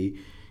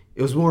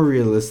 It was more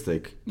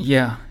realistic.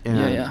 Yeah,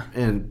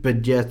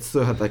 but yet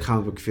still had that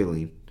comic book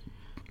feeling.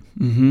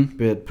 Mm-hmm.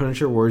 But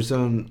Punisher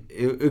Warzone,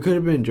 it could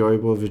have been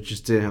enjoyable if it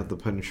just didn't have the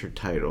Punisher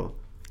title.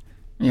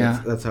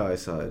 Yeah, that's how I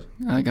saw it.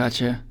 I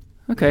gotcha.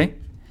 Okay,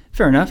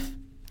 fair enough.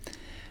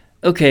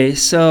 Okay,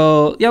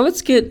 so yeah,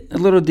 let's get a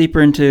little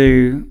deeper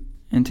into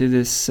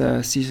this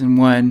season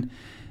 1.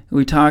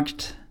 We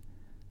talked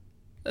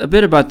a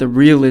bit about the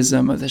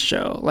realism of the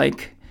show.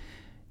 Like,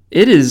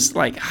 it is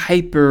like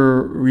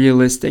hyper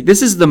realistic.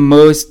 This is the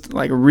most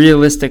like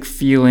realistic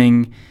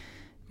feeling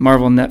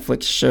Marvel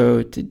Netflix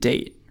show to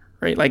date,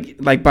 right?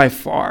 Like by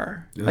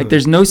far. Like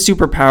there's no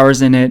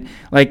superpowers in it.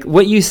 Like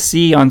what you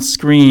see on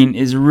screen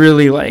is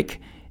really like,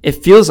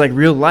 it feels like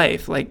real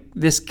life. Like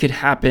this could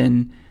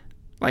happen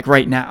like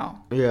right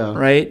now. Yeah.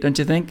 Right? Don't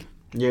you think?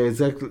 Yeah,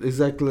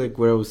 exactly like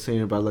what I was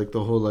saying about like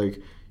the whole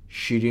like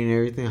shooting and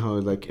everything, how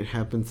like it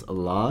happens a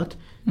lot.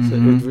 So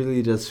it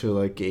really does feel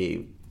like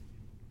a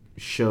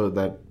show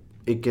that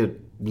it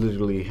could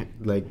literally,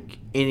 like,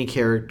 any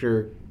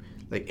character,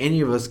 like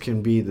any of us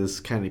can be this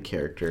kind of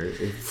character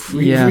if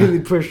we really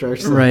push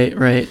ourselves.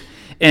 Right.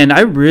 And I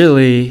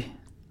really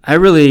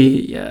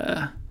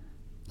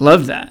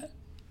love that.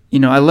 You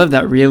know, I love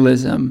that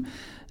realism.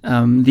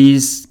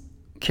 These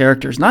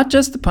characters, not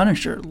just the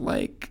Punisher,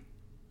 like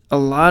a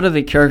lot of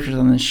the characters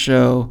on the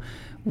show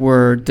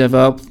were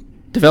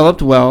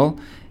developed well,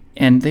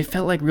 and they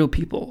felt like real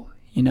people,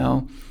 you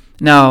know.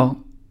 Now,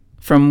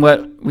 from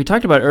what we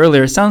talked about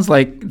earlier, it sounds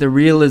like the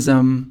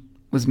realism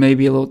was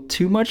maybe a little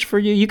too much for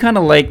you. You kind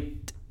of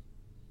would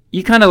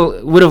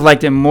have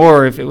liked it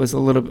more if it was a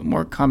little bit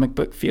more comic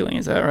book feeling.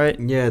 Is that right?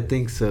 Yeah, I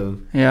think so.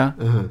 Yeah.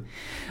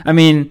 I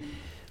mean,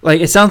 like,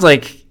 it sounds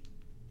like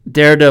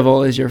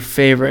Daredevil is your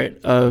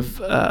favorite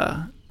of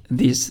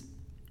these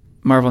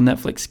Marvel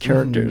Netflix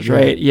characters,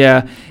 right?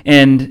 Yeah.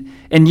 And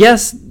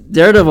yes,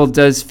 Daredevil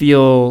does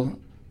feel,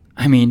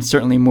 I mean,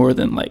 certainly more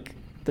than like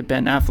the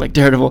Ben Affleck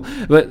Daredevil,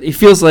 but it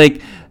feels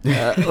like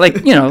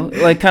like, you know,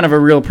 like kind of a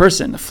real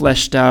person,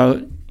 fleshed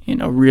out, you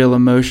know, real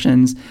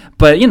emotions.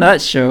 But you know,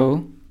 that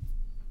show,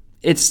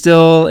 it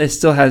still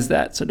has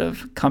that sort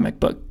of comic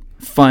book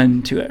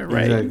fun to it,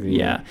 right? Exactly.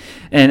 Yeah.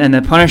 And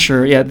the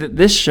Punisher,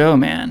 this show,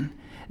 man,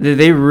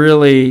 they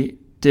really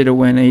did a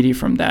 180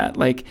 from that.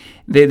 Like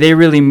they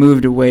really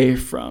moved away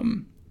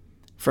from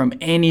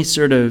any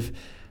sort of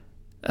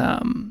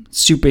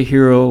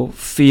superhero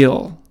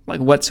feel, like,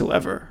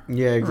 whatsoever.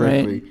 Yeah,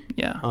 exactly. Right?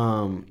 Yeah. I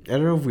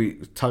don't know if we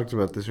talked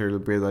about this earlier,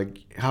 but like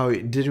how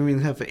it didn't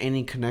really have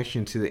any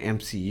connection to the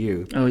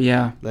MCU. Oh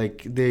yeah.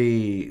 Like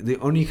the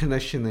only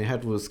connection they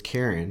had was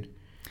Karen.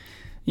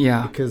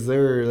 Yeah. Because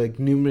there were like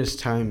numerous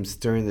times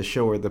during the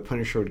show where the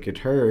Punisher would get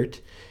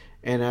hurt,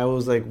 and I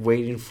was like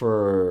waiting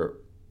for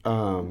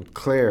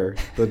Claire,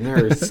 the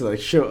nurse, to like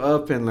show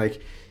up and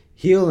like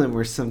heal him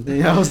or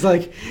something. I was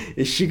like,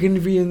 is she going to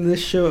be in this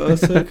show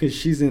also? Because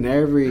she's in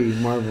every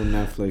Marvel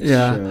Netflix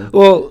show.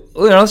 Well,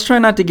 you know, let's try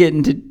not to get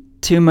into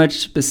too much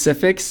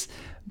specifics,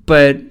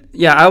 but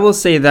yeah, I will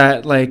say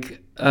that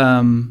like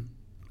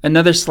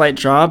another slight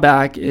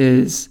drawback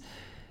is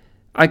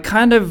I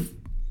kind of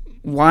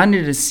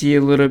wanted to see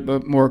a little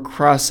bit more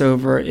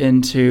crossover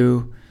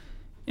into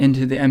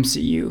the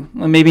MCU.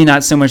 Well, maybe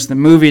not so much the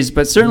movies,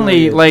 but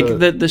certainly like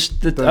the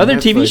other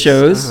Netflix, TV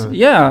shows.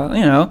 Yeah,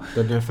 you know,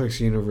 the Netflix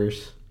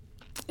universe.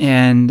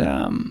 And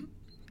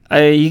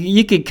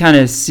you could kind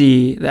of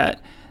see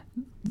that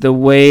the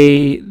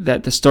way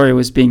that the story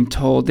was being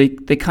told, they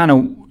kind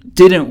of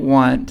didn't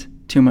want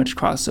too much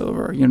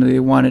crossover. You know, they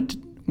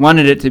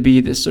wanted it to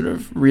be this sort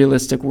of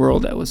realistic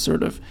world that was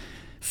sort of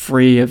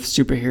free of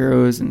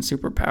superheroes and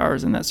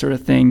superpowers and that sort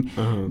of thing.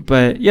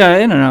 But yeah, I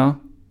don't know.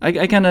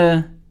 I kind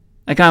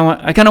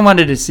of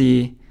wanted to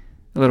see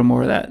a little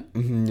more of that.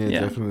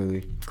 Yeah,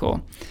 definitely.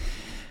 Cool.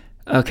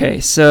 Okay,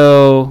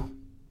 so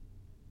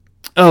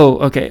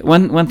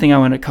one thing I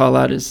want to call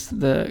out is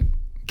the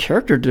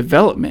character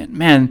development.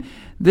 Man,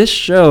 this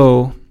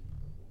show,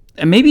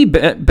 and maybe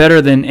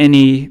better than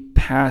any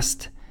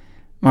past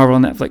Marvel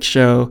Netflix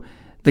show,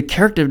 the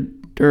character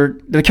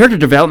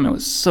development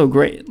was so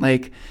great.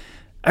 Like,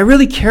 I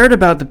really cared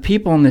about the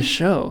people in this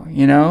show,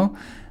 you know?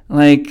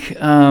 Like,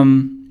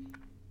 in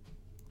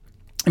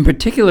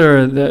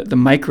particular, the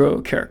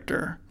Micro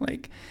character,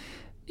 like,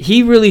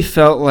 he really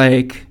felt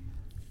like,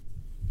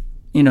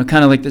 you know,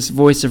 kind of like this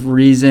voice of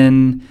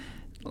reason.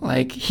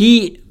 Like,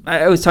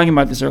 I was talking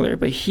about this earlier,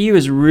 but he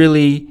was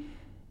really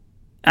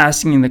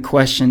asking the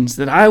questions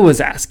that I was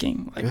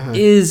asking. Like,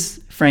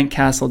 is Frank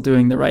Castle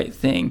doing the right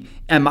thing?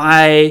 Am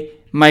I,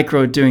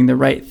 Micro, doing the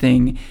right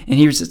thing? And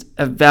he was just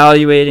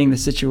evaluating the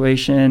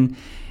situation,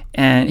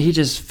 and he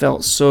just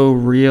felt so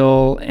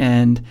real.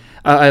 And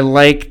I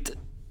liked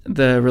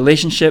the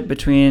relationship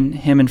between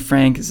him and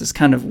Frank. Is this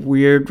kind of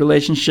weird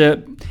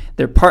relationship.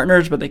 They're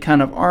partners, but they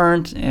kind of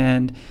aren't.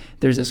 And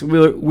there's this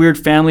weird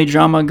family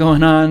drama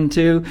going on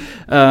too.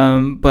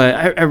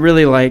 But I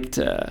really liked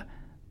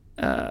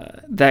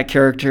that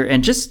character,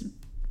 and just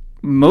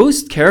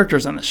most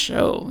characters on the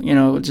show, you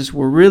know, just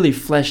were really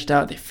fleshed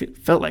out. They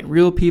felt like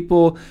real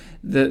people.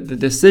 The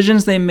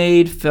decisions they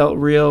made felt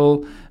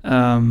real.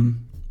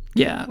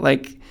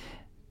 Like,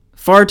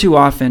 far too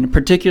often,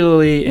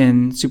 particularly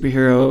in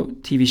superhero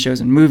TV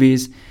shows and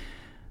movies,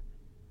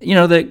 you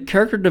know, the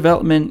character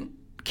development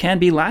can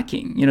be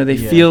lacking. You know, they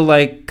feel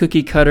like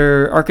cookie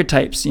cutter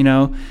archetypes, you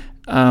know.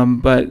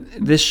 But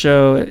this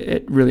show,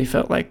 it really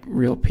felt like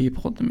real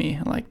people to me.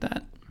 I like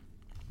that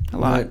a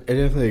lot. I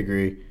definitely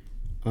agree.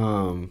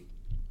 You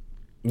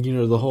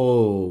know, the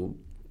whole,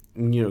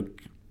 you know,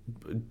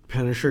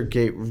 Punisher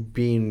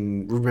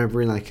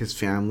remembering like his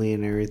family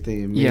and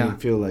everything, and made him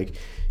feel like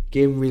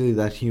gave him really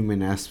that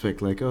human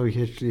aspect, like, oh,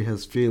 he actually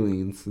has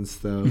feelings and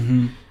stuff.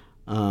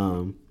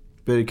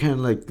 But it kind of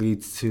like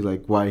leads to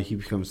like why he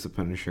becomes the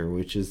Punisher,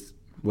 which is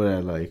what I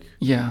like.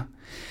 Yeah.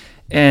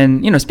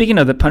 And, speaking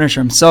of the Punisher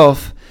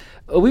himself,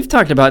 we've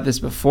talked about this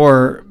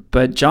before,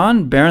 but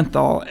John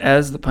Barenthal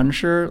as the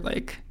Punisher,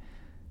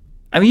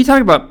 you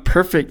talk about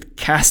perfect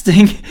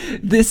casting.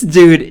 This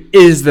dude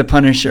is the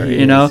Punisher,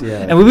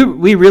 Yeah. And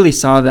we really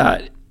saw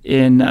that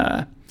in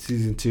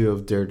season 2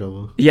 of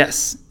Daredevil.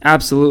 Yes,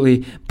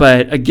 absolutely.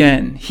 But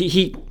again,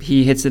 he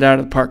hits it out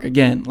of the park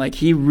again.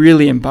 He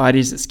really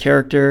embodies this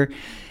character,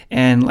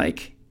 and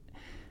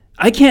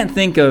I can't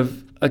think of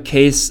a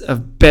case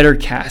of better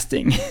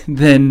casting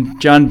than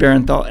John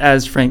Barenthal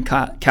as Frank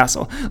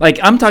Castle.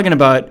 I'm talking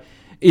about,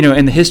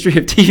 in the history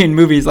of TV and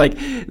movies,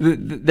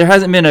 there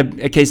hasn't been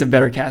a case of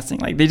better casting.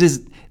 They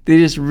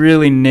just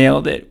really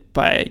nailed it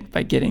by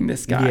getting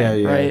this guy.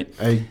 Yeah, right?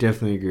 I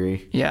definitely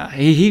agree. Yeah,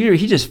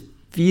 he just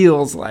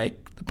feels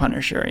like the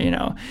Punisher.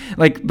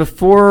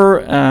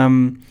 Before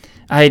I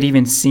had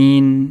even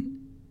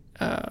seen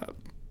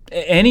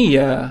any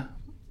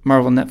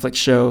Marvel Netflix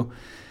show.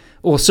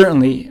 Well,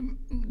 certainly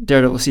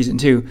Daredevil season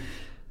 2.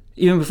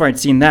 Even before I'd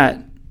seen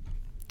that,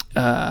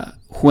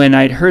 when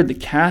I'd heard the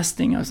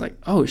casting, I was like,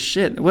 "Oh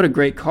shit, what a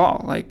great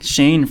call!"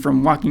 Shane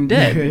from Walking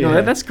Dead.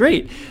 That's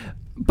great.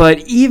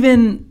 But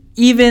even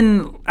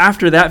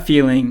after that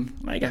feeling,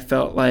 I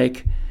felt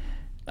like,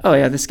 "Oh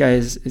yeah, this guy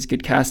is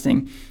good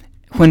casting."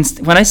 When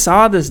I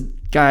saw this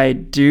guy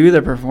do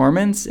the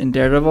performance in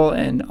Daredevil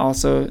and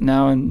also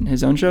now in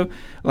his own show,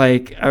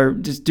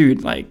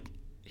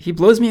 he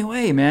blows me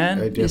away,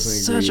 man. I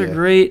definitely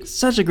agree,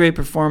 such a great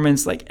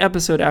performance,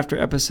 episode after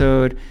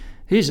episode.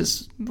 He's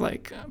just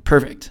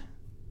perfect.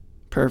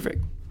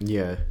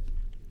 Yeah.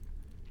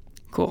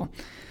 Cool.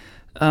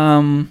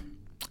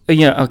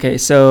 Okay,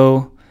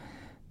 so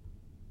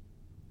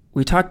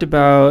we talked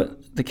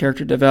about the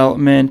character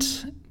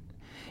development.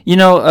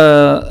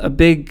 A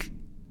big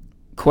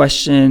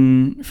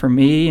question for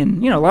me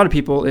and a lot of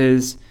people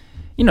is,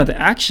 the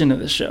action of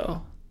the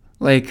show.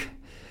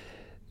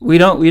 We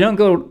don't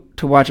go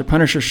to watch a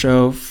Punisher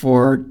show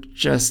for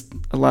just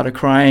a lot of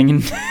crying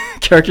and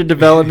character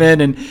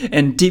development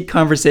and deep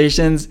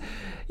conversations.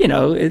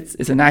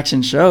 It's an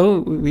action show.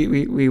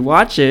 We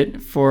watch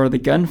it for the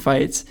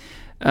gunfights.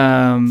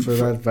 For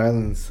that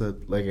violence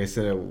that, like I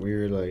said, we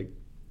were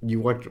you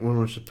watch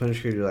the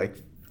Punisher, you're like,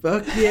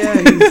 fuck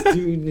yeah, he's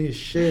doing his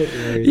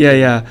shit.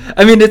 Yeah.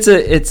 I mean, it's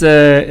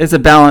a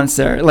balance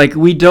there.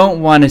 We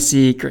don't want to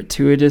see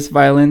gratuitous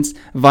violence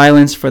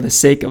for the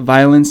sake of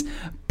violence,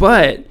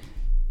 but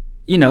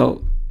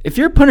if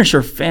you're a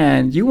Punisher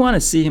fan, you want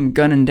to see him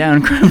gunning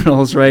down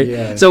criminals, right?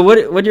 Yeah. So what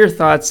are your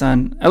thoughts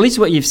on at least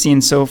what you've seen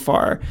so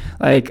far,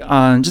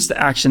 on just the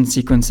action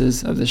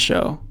sequences of the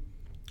show?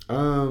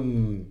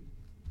 I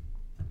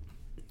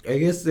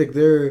guess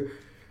they're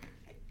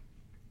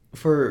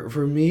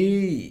for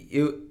me,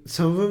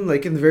 some of them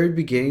in the very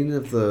beginning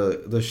of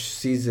the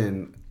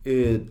season,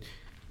 it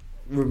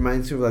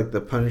reminds me of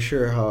the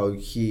Punisher, how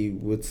he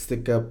would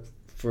stick up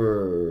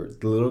for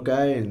the little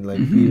guy and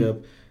beat up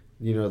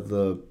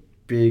the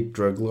big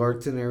drug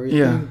lords and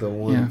everything, the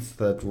ones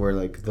that were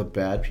the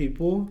bad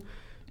people.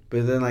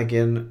 But then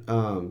again,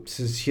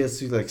 since he has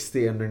to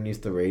stay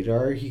underneath the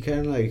radar, he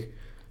kind of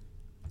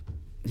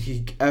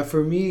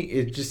for me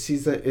it just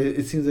seems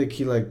it seems like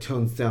he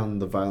tones down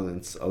the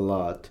violence a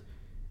lot,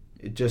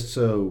 just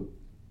so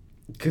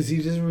because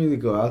he doesn't really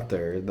go out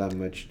there that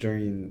much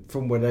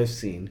from what I've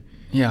seen.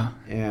 Yeah.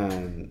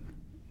 And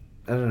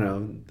I don't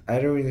know, I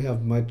don't really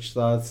have much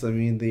thoughts. I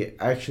mean, the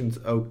action's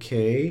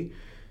okay,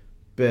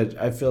 but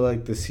I feel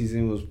like the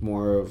season was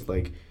more of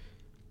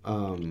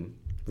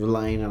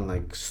relying on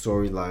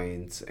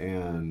storylines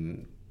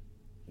and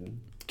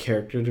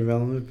character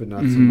development, but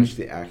not so much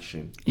the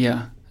action.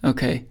 Yeah.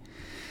 Okay.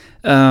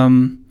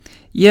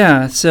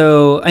 Yeah.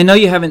 So I know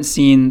you haven't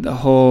seen the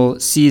whole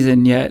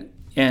season yet,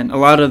 and a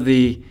lot of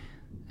the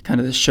kind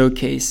of the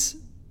showcase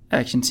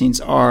action scenes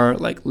are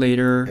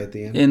later at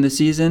the end in the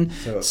season.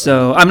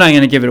 So I'm not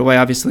going to give it away,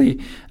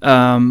 obviously.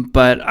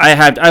 But I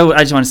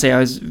just want to say I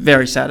was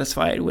very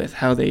satisfied with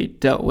how they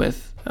dealt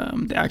with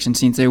the action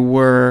scenes. They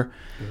were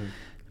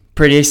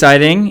pretty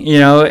exciting,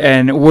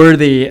 and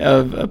worthy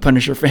of a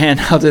Punisher fan.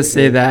 I'll just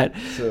say that.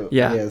 So,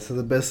 yeah. So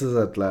the best is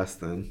at last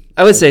then.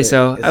 I would say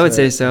so. I would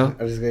say so.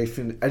 I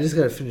just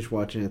gotta finish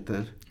watching it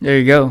then. There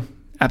you go.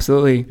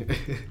 Absolutely.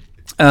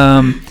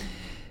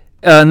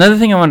 Another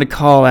thing I wanted to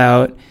call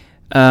out.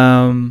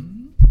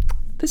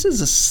 This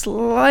is a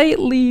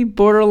slightly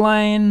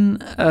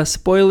borderline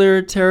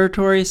spoiler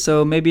territory,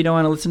 so maybe you don't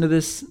want to listen to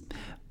this.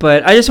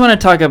 But I just want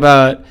to talk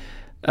about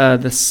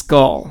the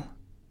skull,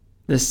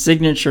 the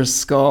signature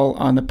skull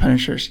on the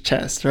Punisher's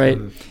chest, right?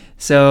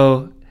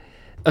 So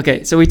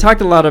we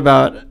talked a lot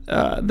about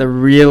the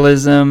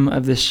realism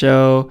of the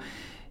show,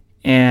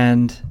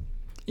 and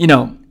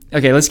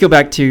let's go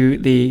back to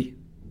the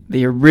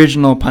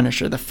original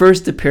Punisher, the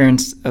first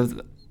appearance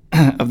of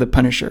the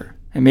Punisher,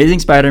 Amazing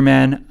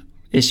Spider-Man,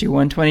 issue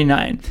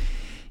 129.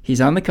 He's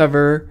on the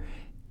cover.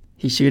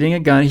 He's shooting a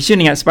gun. He's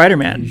shooting at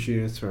Spider-Man. He's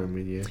shooting at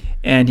Spider-Man, yeah.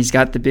 And he's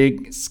got the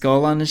big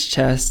skull on his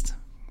chest.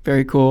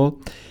 Very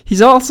cool.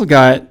 He's also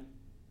got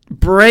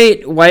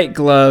bright white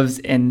gloves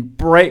and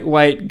bright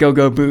white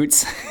go-go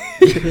boots.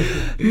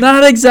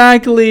 Not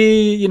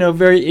exactly,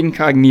 very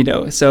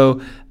incognito. So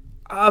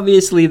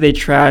obviously they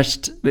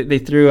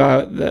threw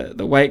out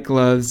the white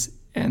gloves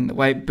and the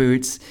white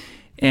boots.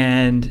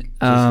 And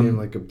just gave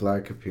like a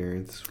black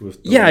appearance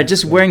with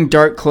just wearing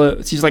dark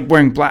clothes. He's like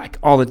wearing black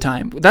all the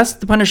time. That's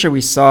the Punisher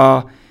we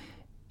saw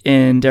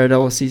in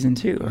Daredevil season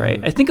 2, right?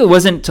 I think it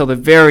wasn't until the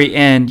very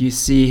end you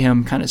see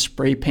him kind of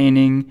spray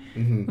painting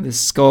this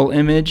skull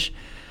image.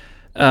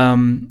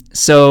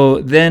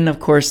 So then of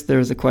course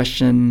there's the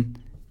question,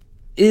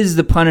 is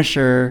the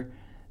Punisher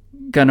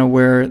gonna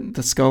wear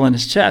the skull on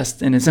his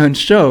chest in his own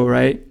show,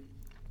 right?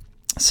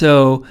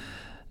 So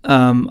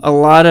a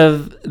lot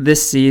of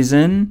this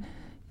season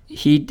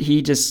he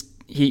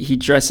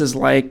dresses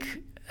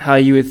like how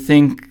you would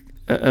think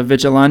a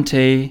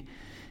vigilante,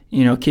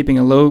 keeping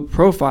a low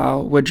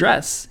profile would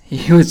dress.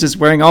 He was just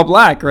wearing all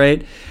black,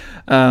 right?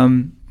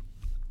 And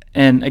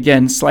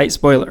again, slight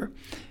spoiler.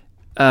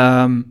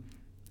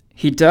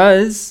 He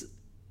does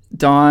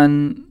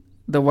don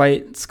the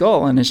white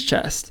skull on his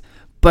chest,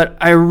 but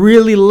I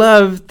really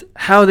loved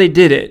how they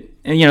did it.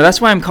 And,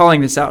 that's why I'm calling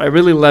this out. I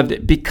really loved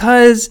it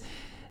because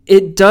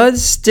it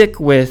does stick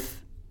with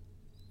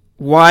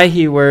why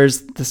he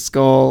wears the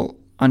skull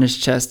on his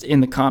chest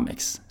in the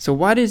comics. So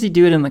why does he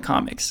do it in the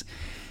comics?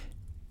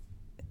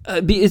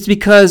 It's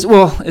because,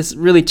 it's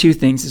really two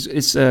things.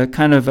 It's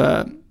kind of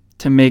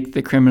to make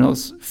the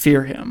criminals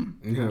fear him.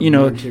 Yeah,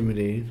 more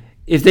intimidating.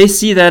 If they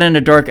see that in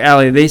a dark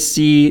alley, they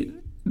see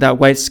that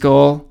white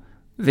skull,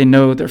 they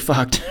know they're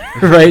fucked,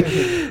 right?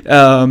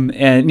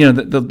 And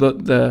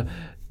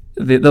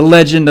the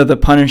legend of the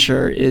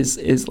Punisher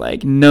is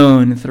like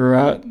known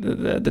throughout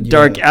the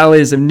dark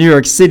alleys of New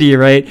York City,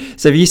 right?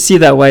 So if you see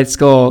that white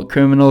skull,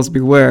 criminals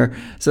beware.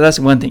 So that's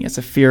one thing. It's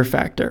a fear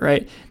factor,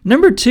 right?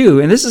 Number two,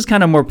 and this is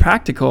kind of more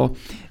practical,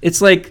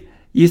 it's like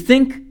you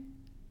think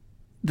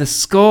the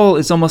skull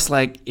is almost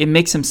like it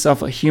makes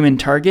himself a human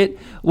target.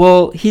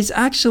 Well, he's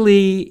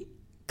actually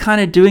kind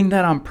of doing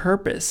that on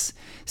purpose.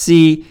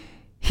 See,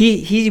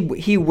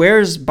 he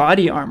wears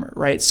body armor,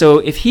 right? So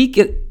if he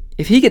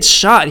gets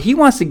shot, he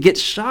wants to get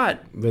shot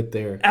right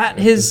there at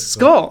his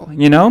skull,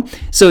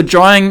 So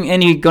drawing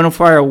any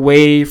gunfire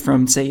away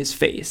from, say, his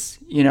face,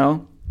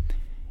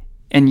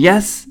 And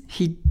yes,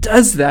 he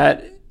does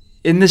that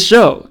in the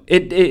show.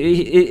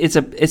 It's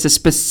a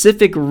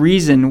specific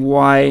reason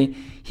why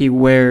he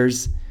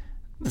wears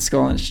the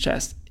skull on his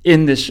chest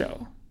in this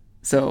show.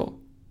 So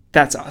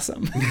that's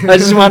awesome. I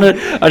just wanted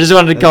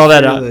to call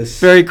that out.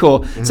 Very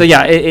cool. Mm-hmm. So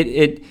yeah,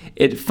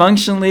 it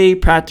functionally,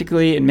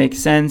 practically, it makes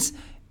sense.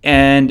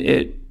 And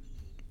it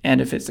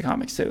fits the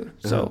comics too.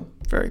 So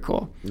very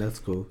cool. That's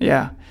cool.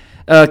 Yeah.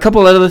 A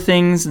couple other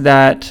things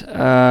that,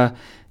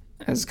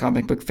 as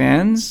comic book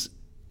fans,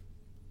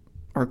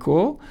 are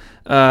cool.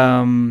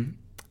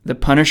 The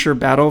Punisher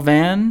battle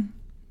van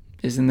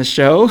is in the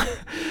show.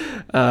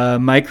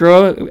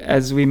 Micro,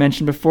 as we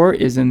mentioned before,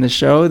 is in the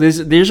show.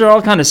 These are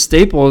all kind of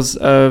staples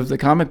of the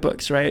comic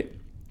books, right?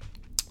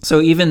 So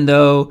even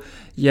though,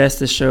 yes,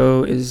 the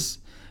show is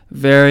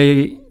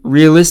very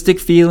realistic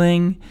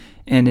feeling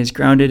and is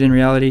grounded in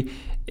reality,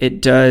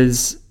 it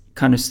does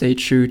kind of stay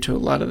true to a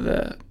lot of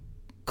the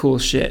cool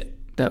shit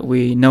that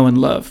we know and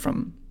love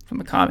from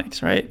the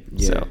comics, right?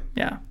 Yeah. So,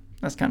 yeah,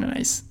 that's kind of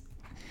nice.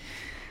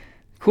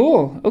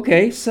 Cool.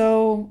 Okay,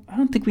 so I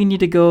don't think we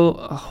need to go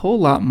a whole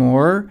lot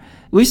more.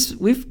 We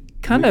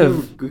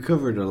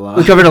covered a lot.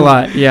 We covered a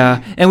lot,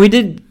 yeah. And we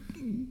did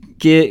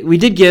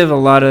give a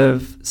lot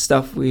of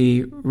stuff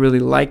we really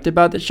liked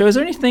about the show. Is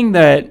there anything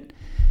that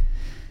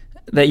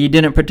you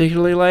didn't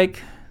particularly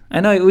like? I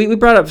know we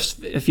brought up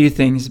a few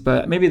things,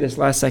 but maybe this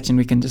last section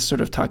we can just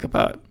sort of talk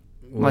about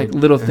like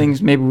little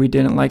things maybe we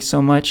didn't like so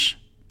much.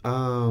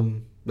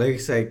 Like I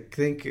said, I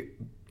think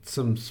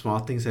some small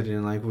things I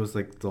didn't like was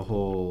like the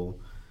whole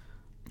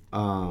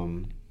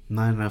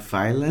not enough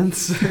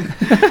violence.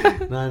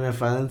 Not enough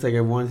violence. Like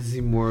I wanted to see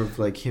more of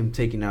like him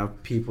taking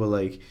out people.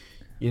 Like,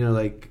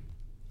 like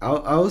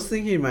I was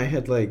thinking in my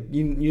head like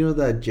you know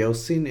that jail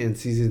scene in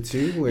season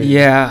 2 where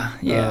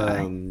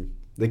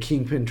the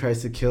Kingpin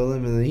tries to kill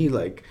him and then he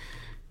like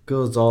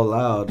goes all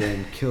out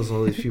and kills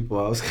all these people.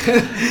 I was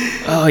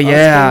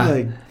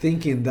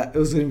thinking that it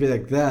was gonna be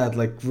like that.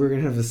 Like we're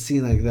gonna have a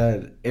scene like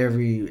that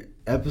every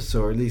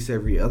episode, or at least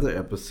every other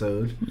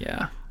episode.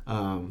 Yeah.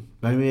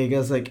 But I mean, I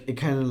guess like it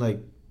kind of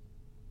like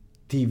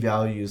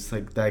devalues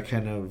like that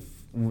kind of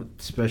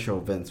special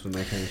events when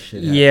that kind of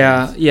shit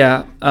happens.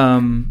 Yeah.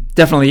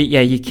 Definitely.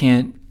 Yeah, you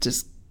can't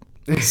just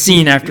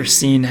scene after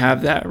scene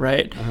have that,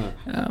 right?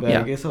 But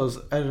I guess I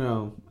don't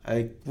know.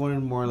 I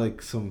wanted more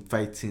like some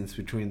fight scenes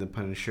between the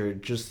Punisher,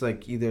 just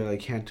like either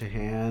like hand to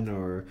hand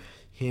or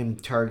him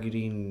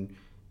targeting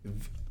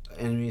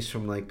enemies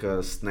from like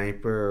a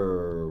sniper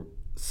or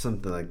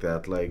something like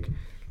that, like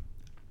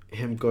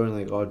him going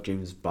like all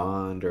James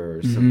Bond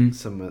or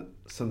some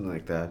something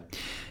like that.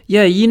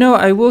 Yeah,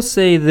 I will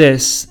say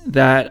this,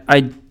 that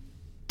I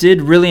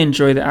did really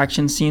enjoy the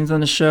action scenes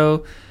on the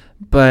show,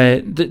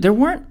 but there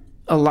weren't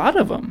a lot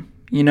of them.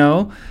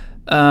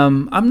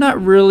 I'm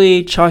not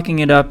really chalking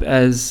it up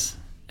as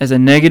a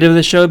negative of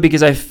the show,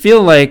 because I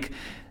feel like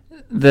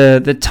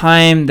the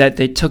time that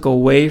they took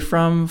away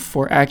from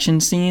for action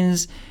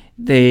scenes,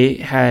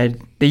 they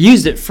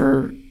used it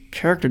for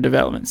character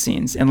development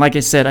scenes. And like I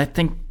said, I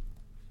think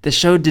the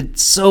show did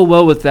so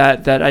well with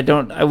that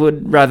I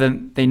would rather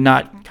they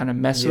not kind of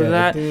mess with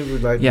that. I think we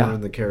would like more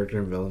in the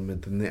character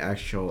development than the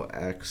actual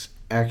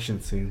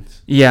action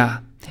scenes.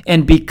 Yeah.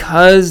 And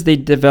because they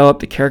developed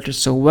the characters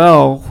so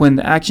well, when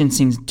the action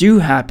scenes do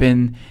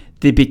happen,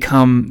 they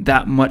become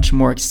that much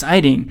more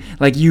exciting.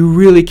 Like, you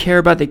really care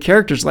about the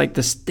characters. Like,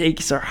 the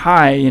stakes are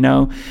high,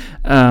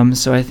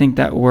 So I think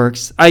that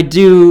works. I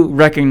do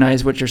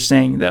recognize what you're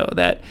saying, though,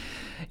 that,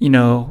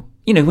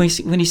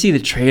 when you see the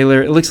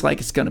trailer, it looks like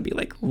it's going to be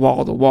like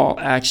wall-to-wall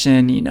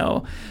action,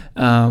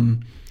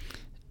 and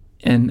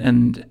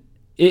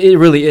it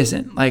really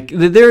isn't. Like,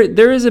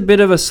 there is a bit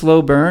of a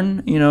slow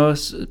burn,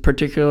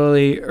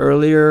 particularly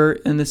earlier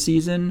in the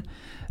season.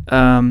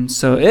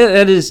 So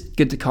it is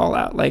good to call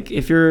out. Like,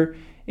 if you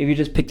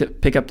just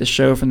pick up the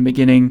show from the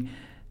beginning,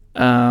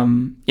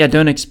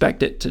 don't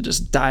expect it to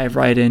just dive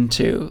right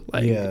into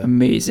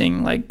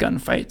amazing like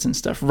gunfights and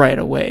stuff right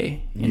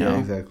away. You know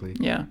exactly.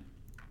 Yeah,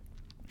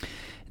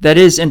 that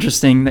is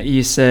interesting that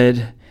you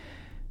said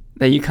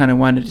that you kind of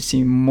wanted to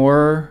see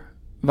more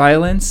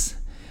violence,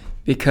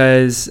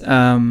 because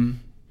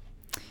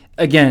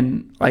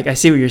again, like, I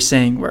see what you're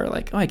saying, where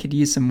like, I could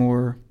use some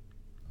more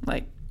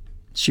like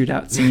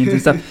shootout scenes and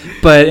stuff.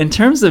 But in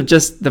terms of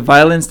just the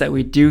violence that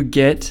we do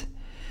get,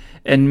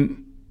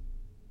 and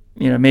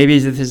maybe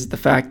this is the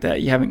fact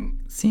that you haven't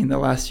seen the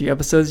last few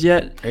episodes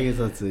yet. I guess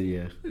that's it.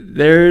 Yeah,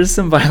 there's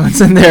some violence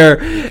in there.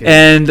 Okay.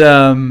 And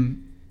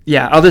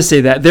I'll just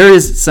say that there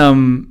is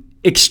some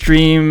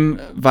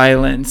extreme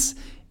violence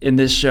in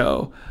this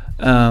show.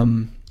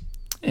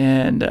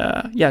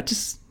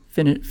 Just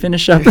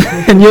finish up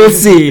and you'll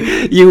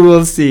see. You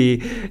will see.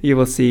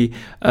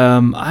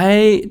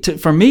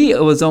 For me,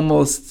 it was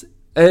almost,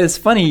 it's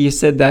funny you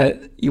said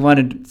that you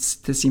wanted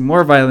to see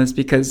more violence,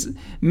 because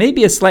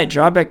maybe a slight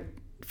drawback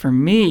for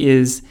me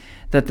is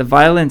that the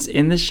violence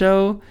in the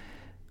show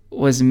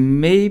was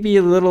maybe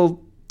a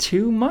little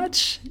too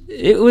much.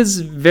 It was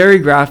very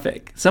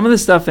graphic. Some of the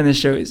stuff in the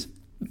show is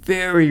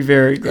very,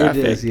 very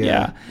graphic. It is,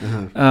 yeah.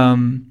 Uh-huh.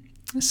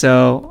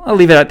 So I'll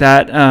leave it at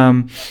that.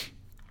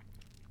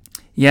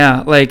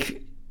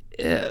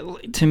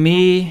 To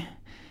me,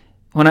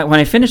 when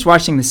I finished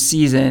watching the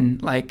season,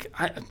 like,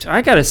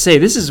 I gotta say,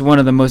 this is one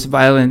of the most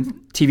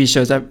violent TV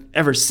shows I've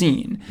ever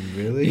seen.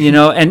 Really?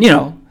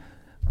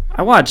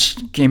 I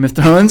watched Game of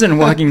Thrones and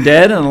Walking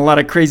Dead and a lot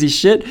of crazy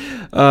shit.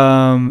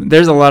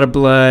 There's a lot of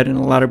blood and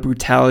a lot of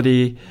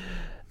brutality,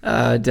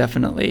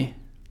 definitely.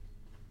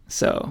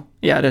 So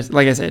just,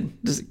 like I said,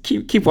 just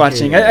keep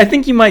watching. Okay, I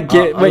think you might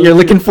get what you're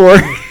looking for.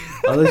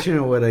 I'll let you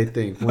know what I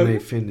think when I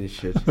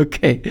finish it.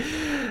 Okay,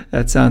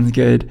 that sounds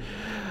good.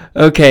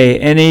 Okay,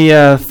 any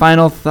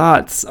final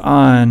thoughts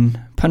on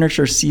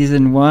Punisher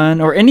Season 1,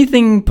 or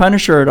anything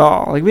Punisher at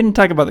all? Like, we didn't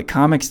talk about the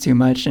comics too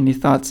much. Any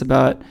thoughts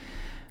about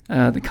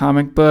the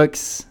comic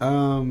books?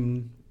 No,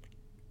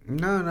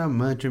 not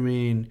much. I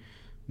mean,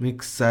 I'm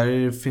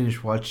excited to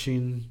finish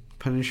watching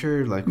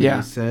Punisher, like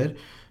you said.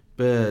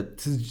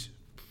 But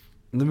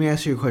let me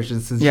ask you a question.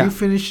 Since you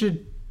finished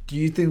it, do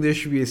you think there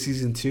should be a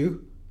Season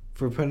 2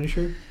 for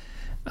Punisher?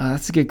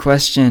 That's a good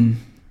question.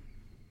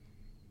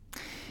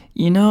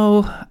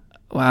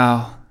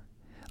 Wow.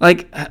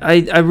 Like,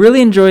 I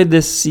really enjoyed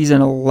this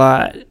season a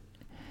lot.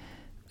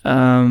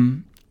 But,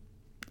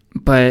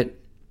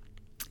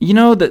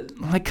 that,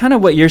 like, kind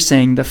of what you're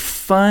saying, the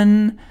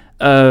fun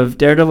of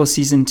Daredevil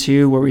Season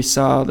 2, where we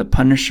saw the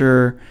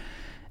Punisher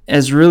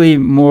as really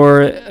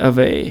more of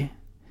a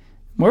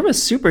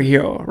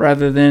superhero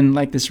rather than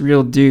like this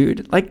real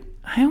dude. Like,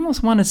 I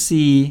almost want to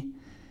see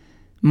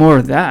more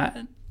of that.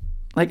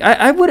 Like,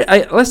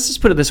 let's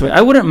just put it this way.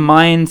 I wouldn't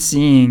mind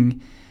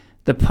seeing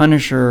the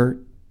Punisher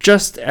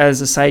just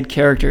as a side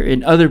character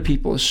in other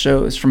people's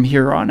shows from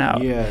here on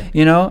out.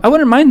 Yeah. I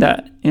wouldn't mind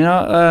that.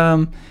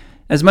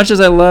 As much as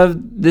I love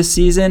this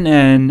season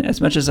and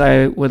as much as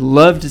I would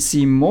love to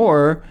see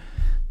more,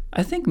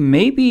 I think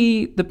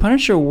maybe the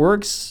Punisher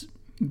works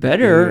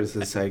better as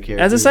a side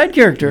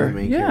character.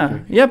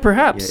 Yeah,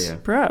 perhaps.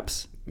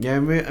 Perhaps. Yeah, I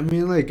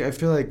mean, like, I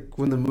feel like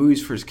when the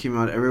movies first came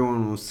out,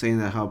 everyone was saying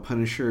that how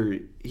Punisher,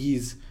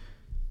 he's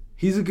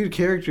a good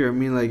character. I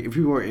mean, like, if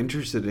people are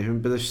interested in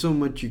him, but there's so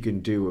much you can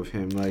do with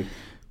him, like,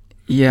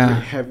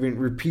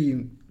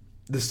 repeating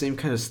the same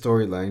kind of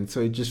storyline.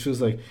 So it just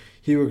feels like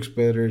he works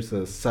better as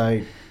a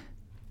side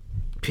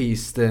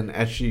piece than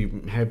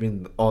actually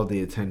having all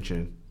the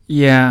attention.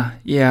 Yeah.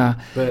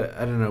 But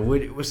I don't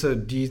know. So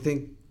do you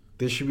think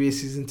there should be a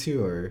Season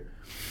 2, or?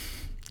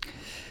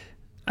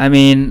 I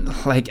mean,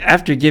 like,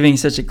 after giving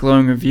such a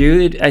glowing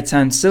review, it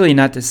sounds silly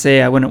not to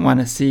say I wouldn't want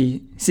to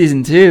see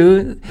season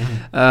 2.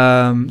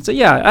 So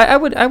yeah, I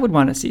would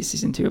want to see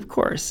season 2, of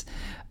course.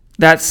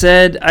 That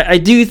said, I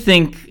do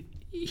think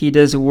he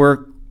does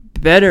work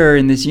better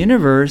in this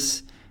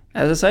universe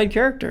as a side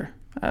character.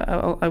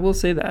 I will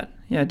say that.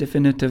 Yeah,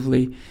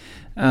 definitively.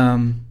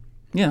 Yeah.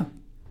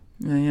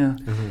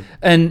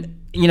 And,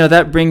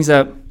 that brings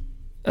up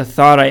a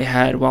thought I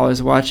had while I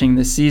was watching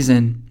this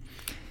season.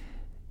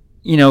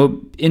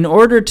 In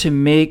order to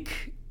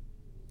make,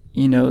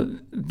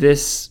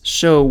 this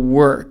show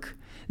work,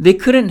 they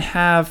couldn't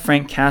have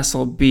Frank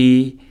Castle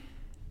be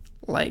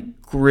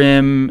like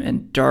grim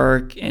and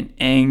dark and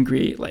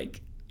angry like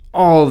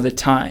all the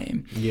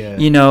time. Yeah.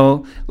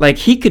 Like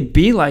he could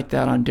be like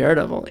that on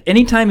Daredevil.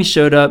 Anytime he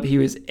showed up, he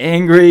was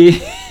angry.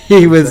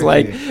 He was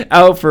like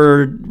out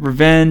for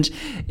revenge.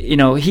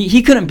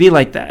 He couldn't be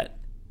like that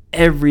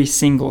every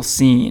single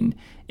scene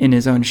in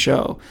his own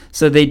show.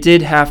 So they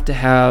did have to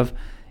have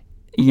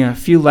a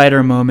few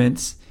lighter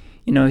moments.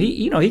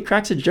 He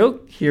cracks a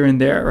joke here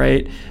and there,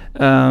 right?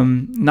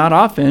 Not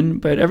often,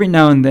 but every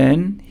now and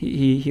then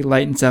he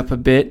lightens up a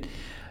bit,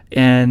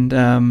 and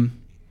that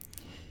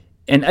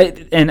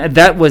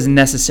was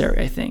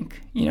necessary. I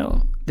think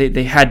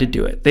they had to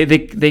do it.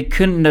 They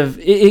couldn't have.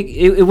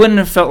 It wouldn't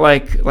have felt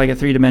like a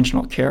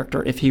 3-dimensional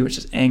character if he was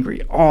just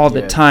angry all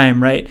the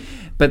time, right?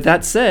 But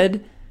that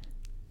said,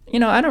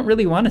 I don't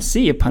really want to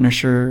see a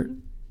Punisher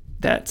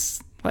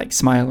that's like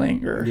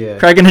smiling or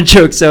cracking a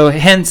joke. So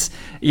hence,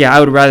 I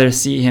would rather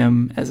see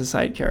him as a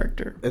side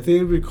character. I think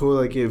it'd be cool,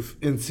 like if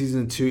in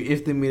season 2,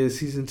 if they made a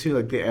season 2,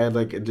 like they add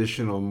like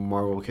additional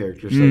Marvel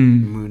characters like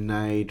Moon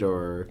Knight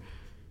or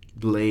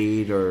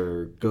Blade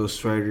or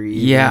Ghost Rider.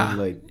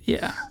 Even,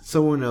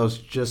 someone else,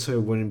 just so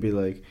it wouldn't be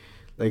like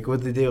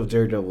what they did with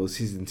Daredevil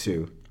season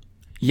 2.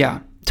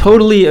 Yeah,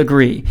 totally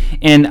agree.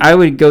 And I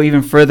would go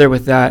even further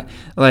with that,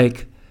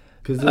 like.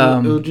 Because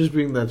it'll just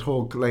bring that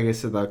whole, like I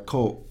said, that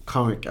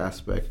comic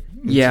aspect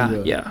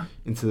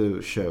into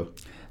the show.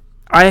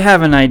 I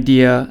have an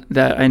idea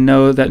that I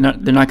know that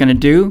they're not going to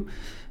do.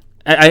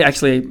 I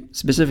actually,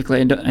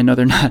 specifically, I know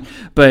they're not.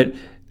 But,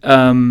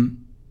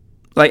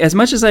 like, as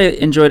much as I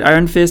enjoyed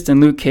Iron Fist and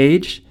Luke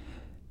Cage,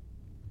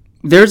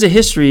 there's a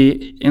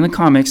history in the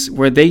comics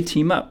where they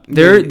team up.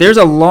 There's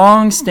a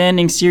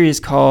long-standing series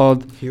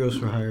called... Heroes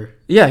for Hire.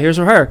 Yeah, Heroes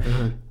for Hire.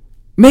 Uh-huh.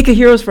 Make a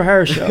Heroes for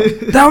Hire show.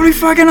 That would be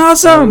fucking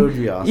awesome. That would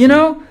be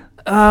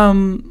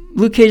awesome.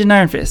 Luke Cage and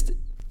Iron Fist.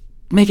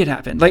 Make it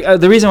happen. Like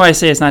the reason why I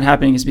say it's not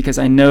happening is because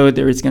I know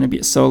there is going to be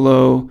a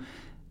solo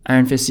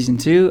Iron Fist season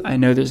 2. I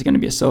know there's going to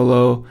be a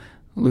solo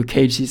Luke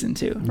Cage season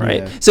 2,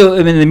 right? Yeah. So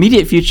in the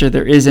immediate future,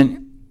 there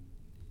isn't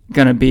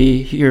going to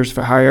be Heroes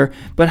for Hire.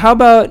 But how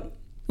about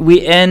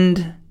we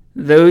end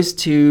those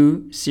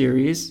 2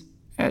 series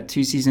at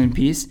 2 season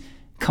apiece,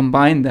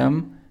 combine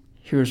them,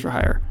 Heroes for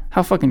Hire.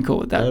 How fucking cool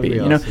would that be?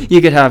 Awesome.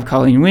 You could have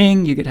Colleen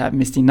Wing, you could have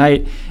Misty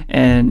Knight,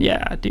 and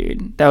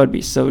dude, that would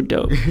be so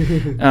dope.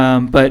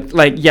 But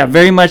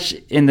very much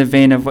in the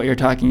vein of what you're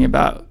talking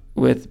about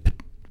with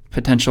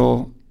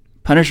potential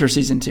Punisher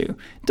season 2.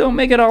 Don't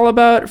make it all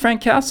about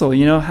Frank Castle.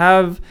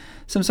 Have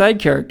some side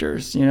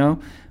characters.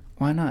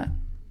 Why not?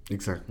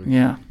 Exactly.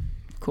 Yeah,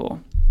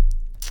 cool.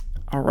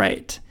 All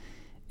right,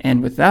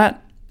 and with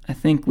that, I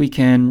think we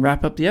can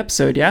wrap up the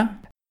episode. Yeah,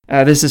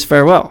 this is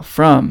farewell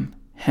from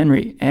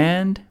Henry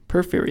and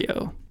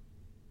Porfirio.